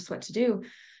and know just what to do.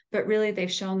 But really,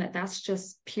 they've shown that that's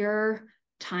just pure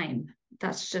time.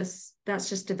 That's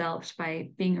just developed by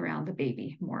being around the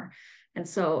baby more. And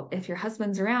so if your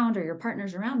husband's around or your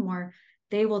partner's around more,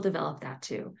 they will develop that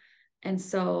too. And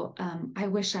so I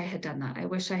wish I had done that. I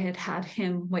wish I had had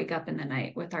him wake up in the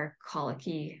night with our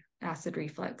colicky acid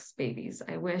reflux babies.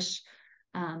 I wish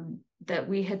that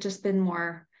we had just been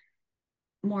more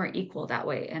equal that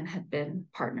way and had been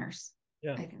partners.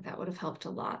 Yeah. I think that would have helped a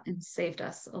lot and saved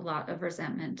us a lot of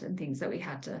resentment and things that we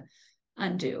had to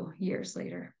undo years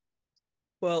later.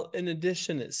 Well, in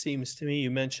addition, it seems to me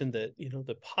you mentioned that,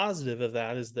 the positive of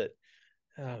that is that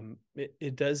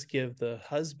it does give the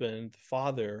husband, the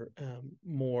father,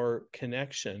 more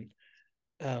connection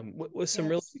with some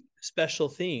really Yes. special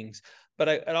things.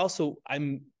 But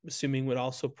I'm assuming would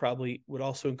also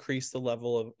increase the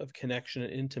level of connection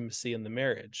and intimacy in the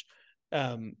marriage.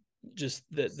 Just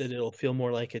that it'll feel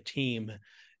more like a team,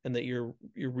 and that you're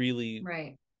really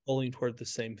Right. pulling toward the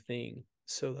same thing.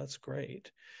 So that's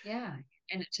great. Yeah.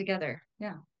 And it together.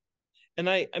 Yeah. And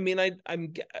I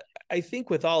think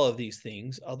with all of these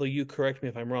things, although you correct me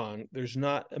if I'm wrong, there's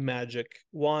not a magic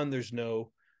wand. There's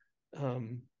no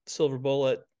silver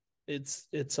bullet.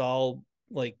 It's all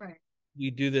like Right. we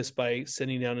do this by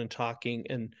sitting down and talking,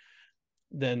 and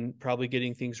then probably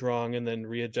getting things wrong, and then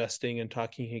readjusting and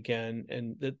talking again.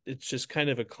 And that it's just kind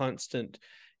of a constant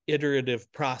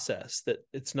iterative process, that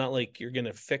it's not like you're going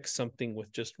to fix something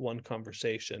with just one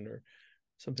conversation or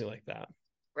something like that.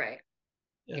 Right.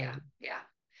 Yeah. Um, Yeah.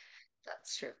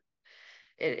 That's true.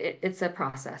 It's a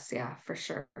process. Yeah, for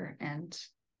sure. And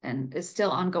it's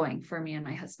still ongoing for me and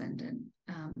my husband. And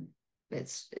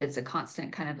it's a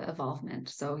constant kind of evolvement.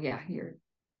 So yeah,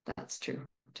 that's true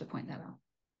to point that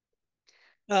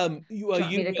out. Do you want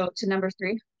me to go to number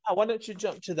 3? why don't you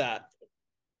jump to that?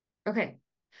 Okay.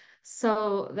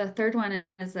 So the third one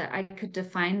is that I could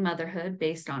define motherhood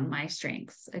based on my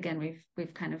strengths. Again,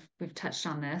 we've touched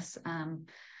on this,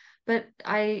 but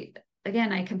I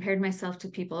compared myself to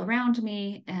people around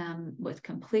me with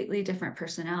completely different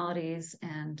personalities,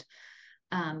 and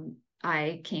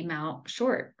I came out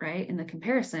short, right, in the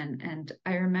comparison. And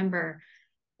I remember,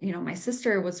 my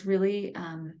sister was really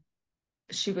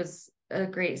she was a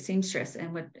great seamstress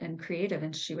and creative,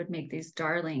 and she would make these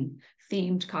darling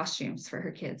themed costumes for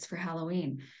her kids for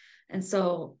Halloween. And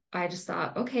so I just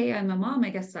thought, okay, I'm a mom. I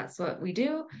guess that's what we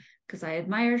do, because I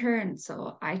admired her. And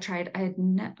so I tried,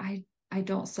 I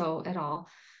don't sew at all.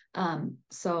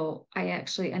 So I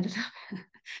actually ended up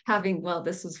having, well,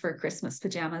 this was for Christmas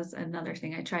pajamas. Another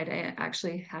thing I tried, I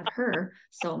actually had her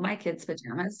sew my kids'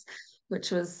 pajamas,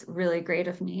 which was really great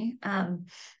of me.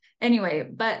 Anyway,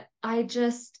 but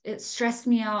it stressed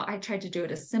me out. I tried to do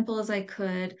it as simple as I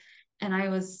could. And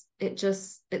it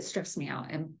stressed me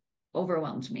out and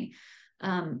overwhelmed me.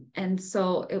 And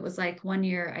so it was like one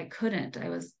year I couldn't, I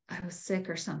was sick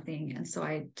or something. And so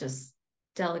I just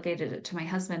delegated it to my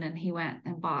husband, and he went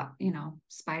and bought,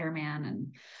 Spider-Man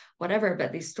and whatever,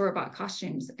 but these store-bought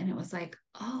costumes. And it was like,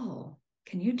 oh,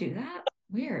 can you do that?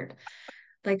 Weird.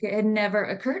 Like, it had never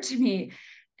occurred to me.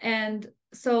 And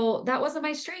so that wasn't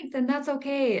my strength, and that's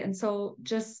okay. And so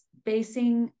just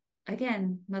basing,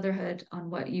 again, motherhood on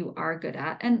what you are good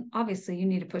at. And obviously you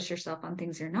need to push yourself on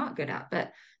things you're not good at,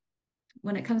 but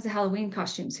when it comes to Halloween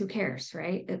costumes, who cares,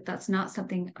 right? That's not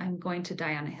something I'm going to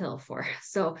die on a hill for.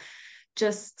 So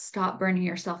just stop burning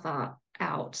yourself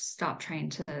out. Stop trying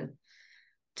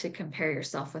to compare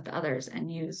yourself with others,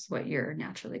 and use what you're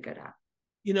naturally good at.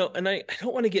 And I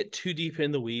don't want to get too deep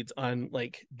in the weeds on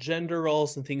like gender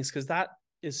roles and things, because that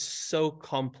is so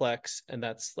complex, and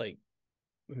that's like,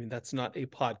 I mean, that's not a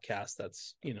podcast.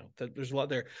 That's, that there's a lot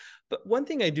there. But one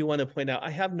thing I do want to point out,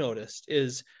 I have noticed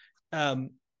is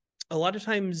a lot of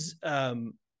times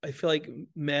I feel like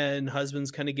husbands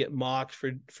kind of get mocked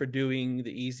for doing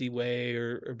the easy way,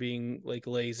 or being like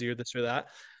lazy or this or that.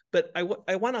 But I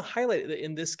want to highlight that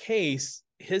in this case,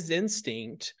 his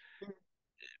instinct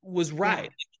was right.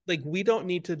 Yeah. Like, we don't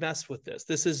need to mess with this.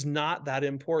 This is not that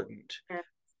important. Yeah.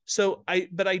 So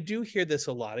but I do hear this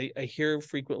a lot. I hear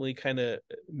frequently kind of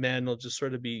men will just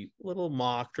sort of be a little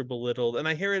mocked or belittled. And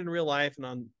I hear it in real life and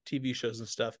on TV shows and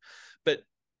stuff. But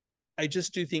I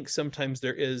just do think sometimes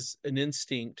there is an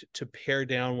instinct to pare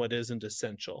down what isn't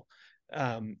essential.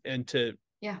 And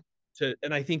Yeah.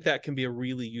 and I think that can be a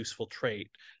really useful trait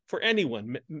for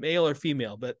anyone, male or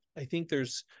female. But I think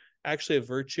there's actually a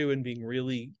virtue in being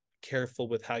really careful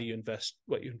with how you invest,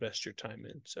 what you invest your time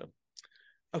in. So,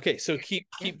 okay. So keep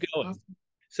going. Awesome.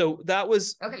 So that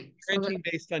was parenting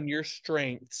based on your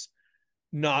strengths,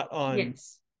 not on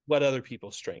what other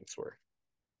people's strengths were.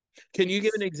 Can you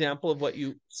give an example of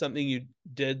something you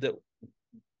did that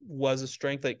was a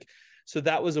strength? Like, so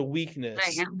that was a weakness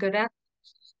I am good at.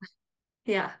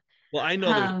 Yeah. Well, I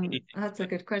know that's a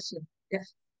good question. Yeah.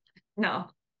 No,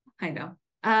 I know.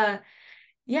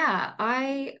 Yeah,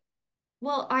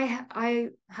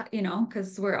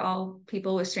 because we're all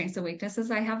people with strengths and weaknesses,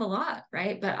 I have a lot,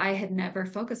 right? But I had never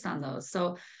focused on those.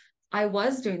 So I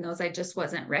was doing those. I just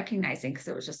wasn't recognizing, because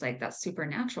it was just like, that's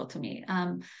supernatural to me.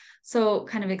 So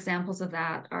kind of examples of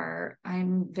that are,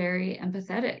 I'm very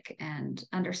empathetic and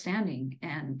understanding.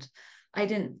 And I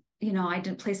didn't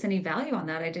place any value on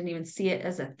that. I didn't even see it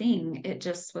as a thing. It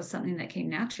just was something that came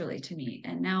naturally to me.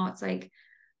 And now it's like,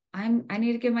 I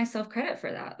need to give myself credit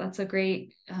for that. That's a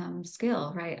great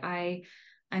skill, right?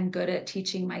 I'm good at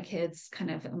teaching my kids kind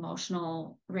of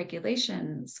emotional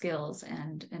regulation skills,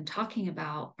 and talking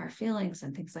about our feelings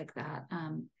and things like that.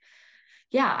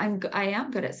 I am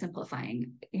good at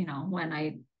simplifying, when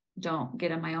I don't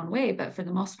get in my own way, but for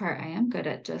the most part, I am good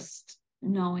at just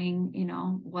knowing,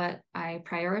 what I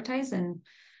prioritize, and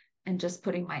just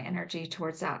putting my energy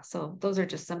towards that. So those are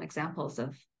just some examples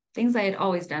of things I had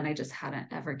always done. I just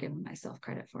hadn't ever given myself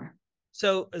credit for.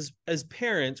 So as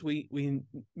parents, we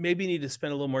maybe need to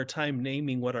spend a little more time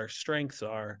naming what our strengths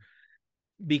are,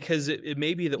 because it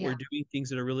may be that we're doing things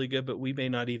that are really good, but we may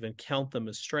not even count them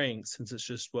as strengths, since it's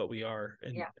just what we are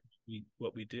and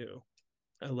what we do.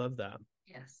 I love that.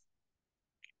 Yes.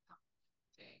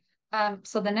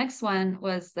 So the next one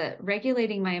was that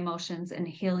regulating my emotions and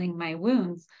healing my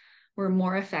wounds were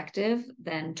more effective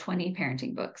than 20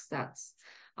 parenting books. That's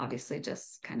obviously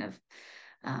just kind of,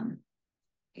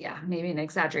 maybe an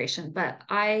exaggeration, but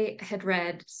I had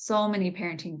read so many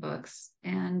parenting books,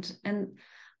 and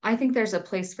I think there's a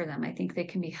place for them. I think they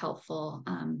can be helpful,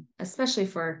 especially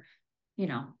for,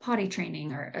 potty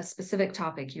training or a specific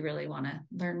topic you really want to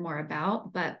learn more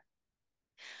about. But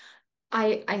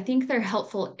I think they're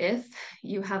helpful if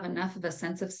you have enough of a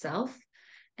sense of self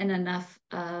and enough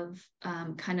of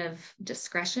kind of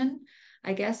discretion,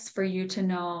 I guess, for you to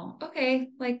know, okay,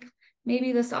 like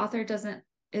maybe this author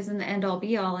isn't the end all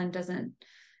be all, and doesn't,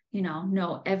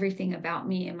 know everything about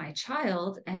me and my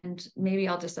child. And maybe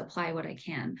I'll just apply what I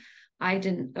can. I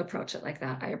didn't approach it like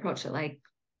that. I approached it like,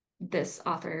 this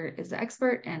author is the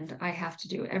expert and I have to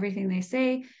do everything they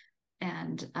say.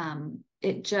 And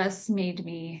it just made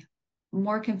me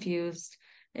more confused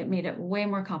It made it way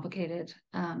more complicated.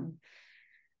 And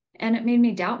it made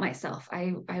me doubt myself.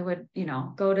 I would,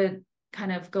 go to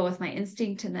kind of go with my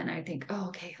instinct, and then I think, oh,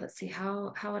 okay, let's see,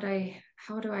 how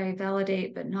do I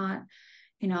validate but not,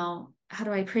 how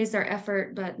do I praise their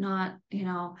effort but not,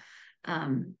 how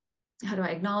do I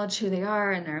acknowledge who they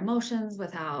are and their emotions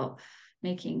without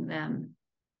making them,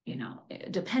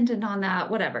 dependent on that,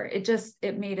 whatever.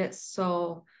 It made it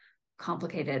so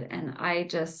complicated. And I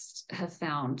just have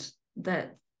found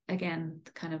that, again,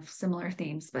 kind of similar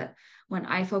themes, but when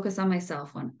I focus on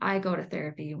myself, when I go to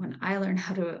therapy, when I learn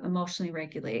how to emotionally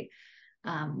regulate,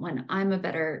 when I'm a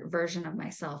better version of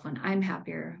myself, when I'm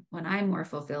happier, when I'm more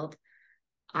fulfilled,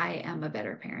 I am a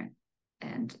better parent.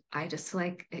 And I just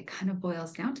like, it kind of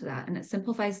boils down to that, and it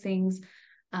simplifies things.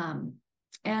 And,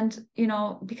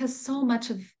 because so much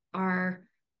of our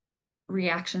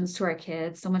reactions to our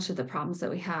kids, so much of the problems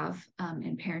that we have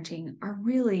in parenting are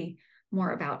really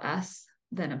more about us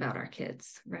than about our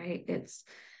kids, right?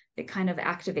 It kind of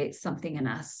activates something in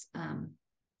us.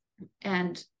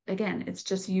 And again, it's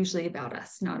just usually about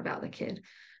us, not about the kid.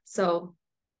 So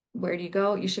where do you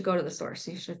go? You should go to the source.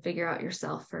 You should figure out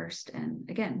yourself first. And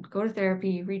again, go to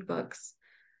therapy, read books,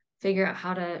 figure out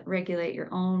how to regulate your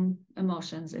own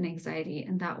emotions and anxiety.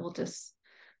 And that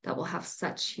will have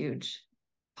such huge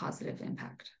positive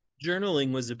impact.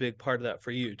 Journaling was a big part of that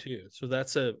for you too. So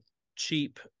that's a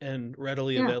cheap and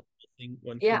readily Yeah. available thing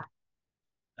one Yeah.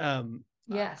 could.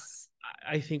 Yes.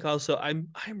 I think also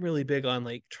I'm really big on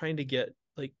like trying to get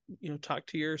like, talk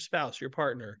to your spouse, your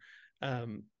partner,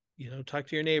 talk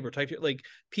to your neighbor, talk to like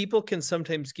people can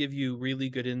sometimes give you really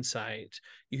good insight.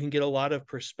 You can get a lot of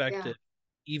perspective,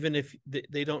 even if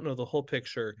they don't know the whole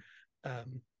picture.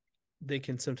 They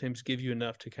can sometimes give you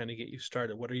enough to kind of get you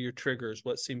started. What are your triggers?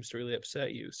 What seems to really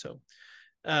upset you? So,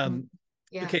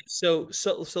 Yeah. okay. So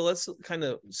let's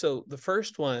so the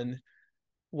first one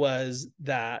was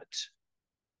that,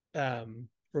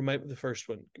 remind me the first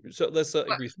one. So let's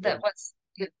agree.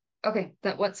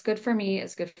 That what's good for me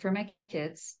is good for my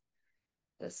kids.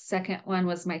 The second one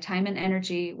was my time and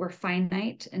energy were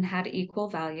finite and had equal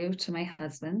value to my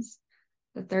husband's.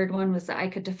 The third one was that I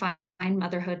could define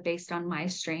motherhood based on my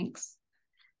strengths.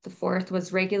 The fourth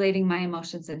was regulating my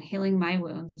emotions and healing my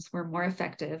wounds were more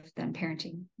effective than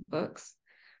parenting books.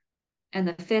 And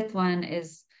the fifth one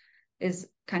is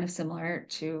kind of similar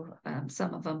to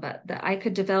some of them, but that I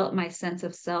could develop my sense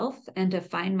of self and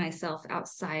define myself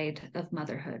outside of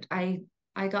motherhood.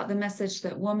 I got the message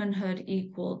that womanhood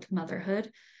equaled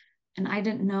motherhood, and I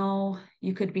didn't know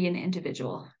you could be an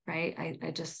individual, right?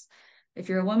 I just, if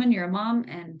you're a woman, you're a mom,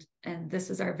 and this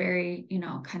is our very,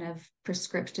 kind of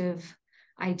prescriptive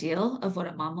ideal of what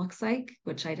a mom looks like,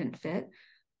 which I didn't fit.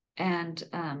 And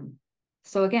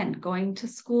so again, going to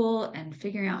school and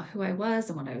figuring out who I was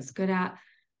and what I was good at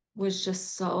was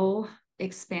just so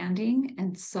expanding,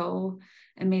 and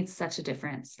made such a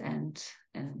difference. And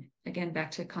again,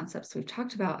 back to concepts we've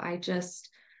talked about,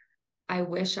 I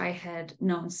wish I had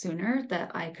known sooner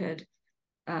that I could,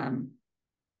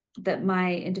 that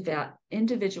my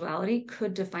individuality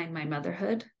could define my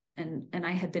motherhood. And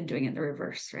I had been doing it in the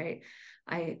reverse, right?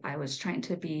 I was trying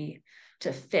to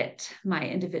fit my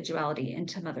individuality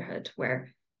into motherhood,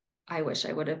 where I wish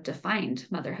I would have defined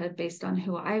motherhood based on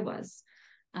who I was,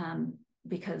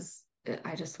 because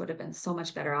I just would have been so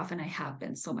much better off. And I have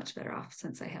been so much better off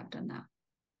since I have done that.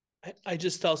 I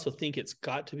just also think it's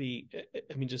got to be,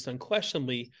 I mean, just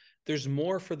unquestionably, there's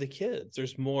more for the kids.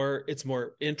 It's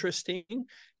more interesting.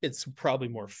 It's probably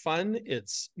more fun.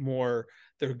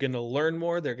 They're going to learn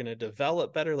more. They're going to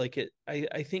develop better.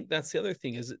 I think that's the other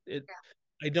thing is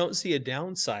I don't see a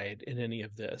downside in any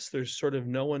of this. There's sort of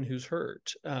no one who's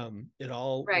hurt. It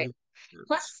all right. really hurts.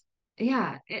 Plus,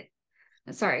 yeah,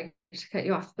 sorry to cut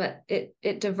you off, but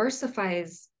it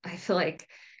diversifies, I feel like,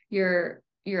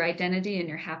 your identity and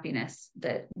your happiness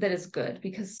that is good,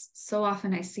 because so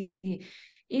often I see,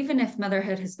 even if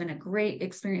motherhood has been a great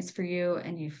experience for you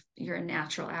and you're a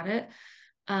natural at it,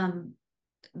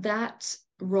 that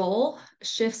role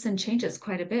shifts and changes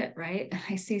quite a bit, right? And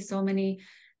I see so many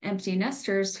empty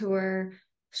nesters who are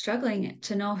struggling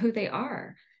to know who they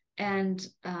are. And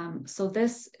so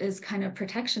this is kind of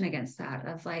protection against that,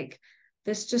 of like,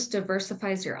 this just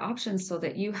diversifies your options so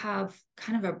that you have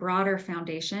kind of a broader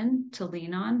foundation to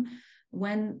lean on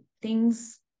when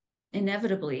things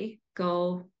inevitably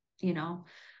go,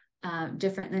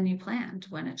 different than you planned,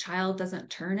 when a child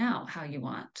doesn't turn out how you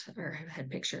want or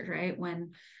had pictured, right? When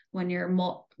your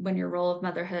role of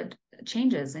motherhood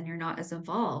changes and you're not as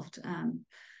involved.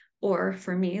 Or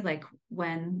for me, like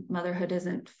when motherhood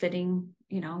isn't fitting,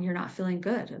 you're not feeling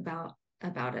good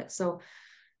about it. So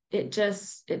it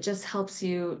just helps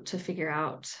you to figure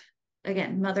out,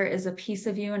 again, mother is a piece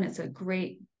of you and it's a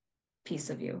great piece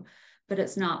of you, but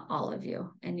it's not all of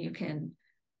you. And you can,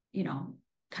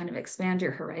 kind of expand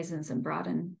your horizons and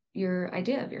broaden your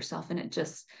idea of yourself. And it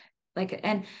just like,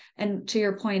 and to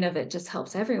your point of it just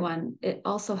helps everyone. It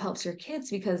also helps your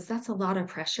kids, because that's a lot of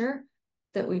pressure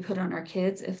that we put on our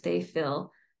kids if they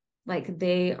feel like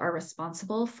they are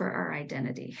responsible for our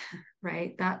identity,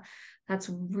 right? That's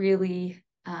really,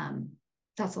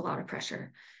 that's a lot of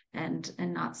pressure and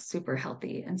not super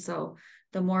healthy. And so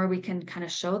the more we can kind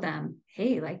of show them,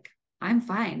 hey, like, I'm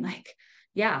fine. Like,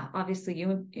 yeah, obviously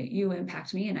you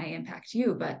impact me and I impact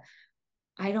you, but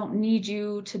I don't need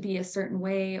you to be a certain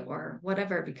way or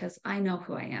whatever, because I know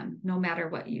who I am, no matter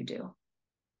what you do.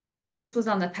 Was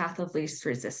on the path of least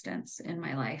resistance in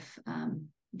my life.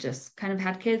 Just kind of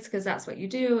had kids because that's what you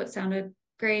do. It sounded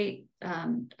great.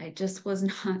 I just was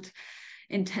not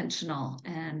intentional,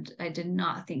 and I did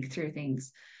not think through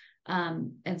things.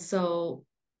 And so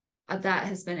that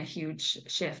has been a huge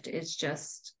shift, is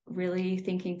just really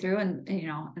thinking through,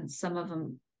 and some of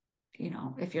them,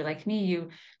 if you're like me, you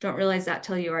don't realize that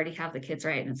till you already have the kids,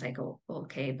 right? And it's like, oh,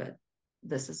 okay, but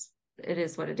it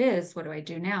is what it is. What do I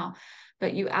do now?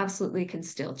 But you absolutely can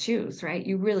still choose, right?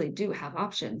 You really do have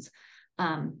options.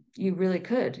 You really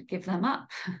could give them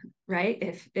up, right?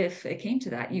 If it came to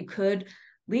that, you could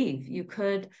leave, you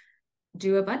could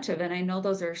do a bunch of it. And I know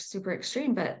those are super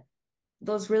extreme, but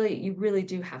you really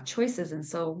do have choices. And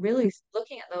so really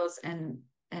looking at those and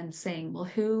saying, well,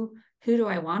 who do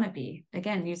I want to be?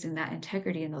 Again, using that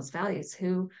integrity and those values.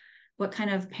 What kind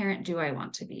of parent do I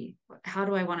want to be? How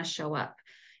do I want to show up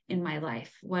in my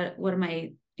life? What am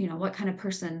I, what kind of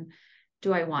person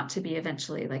do I want to be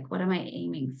eventually? Like, what am I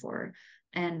aiming for?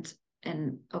 And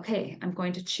okay, I'm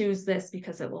going to choose this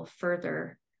because it will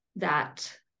further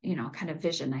that, kind of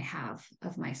vision I have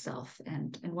of myself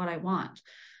and what I want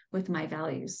with my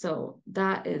values. So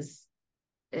that is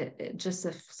it, just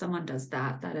if someone does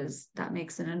that, that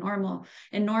makes an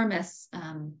enormous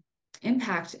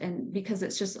impact. And because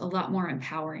it's just a lot more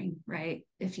empowering, right?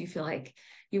 If you feel like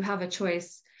you have a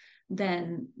choice,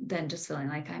 than just feeling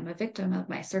like I'm a victim of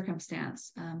my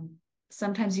circumstance.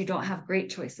 Sometimes you don't have great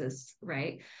choices,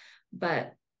 right?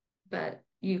 But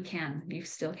you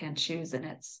still can choose, and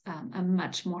it's a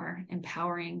much more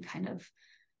empowering kind of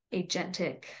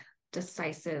agentic,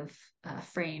 decisive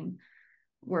frame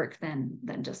work than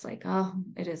just like, oh,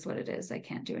 it is what it is, I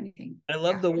can't do anything. I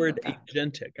love the word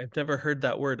agentic. I've never heard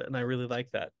that word, and I really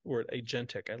like that word,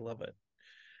 agentic. I love it.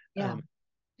 Yeah.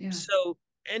 So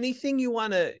anything you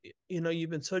want to,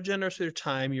 you've been so generous with your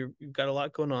time, you've got a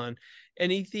lot going on.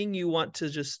 Anything you want to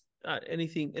just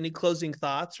any closing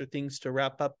thoughts or things to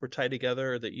wrap up or tie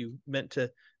together, or that you meant to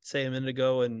say a minute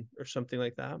ago or something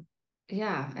like that?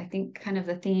 Yeah, I think kind of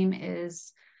the theme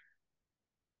is,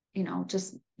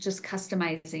 just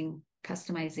customizing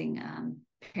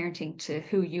parenting to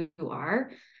who you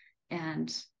are,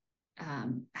 and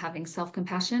having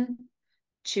self-compassion,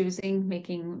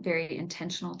 making very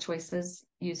intentional choices,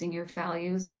 using your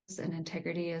values and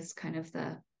integrity as kind of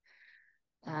the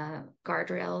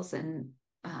guardrails and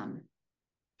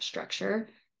structure.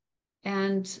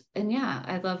 And yeah,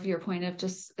 I love your point of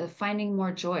just finding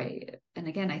more joy. And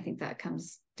again, I think that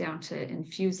comes down to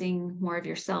infusing more of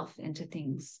yourself into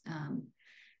things,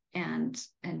 and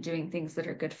doing things that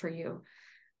are good for you.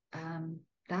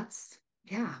 That's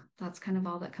kind of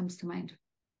all that comes to mind.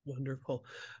 Wonderful.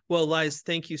 Well, Liz,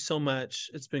 thank you so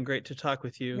much. It's been great to talk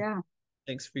with you. Yeah.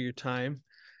 Thanks for your time.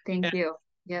 Thank you.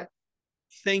 Yep.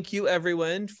 Thank you,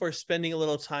 everyone, for spending a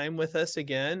little time with us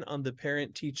again on the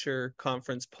Parent Teacher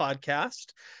Conference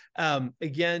podcast.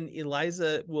 Again,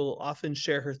 Eliza will often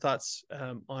share her thoughts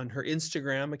on her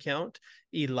Instagram account,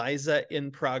 Eliza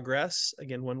in Progress.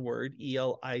 Again, one word,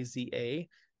 ELIZA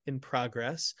in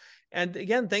Progress. And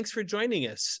again, thanks for joining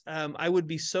us. I would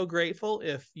be so grateful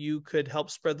if you could help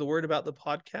spread the word about the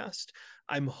podcast.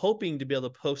 I'm hoping to be able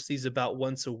to post these about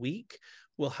once a week.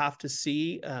 We'll have to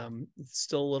see. It's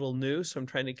still a little new, so I'm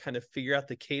trying to kind of figure out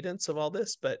the cadence of all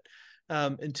this. But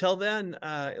until then,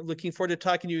 looking forward to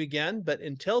talking to you again. But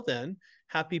until then,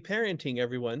 happy parenting,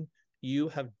 everyone. You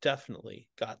have definitely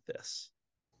got this.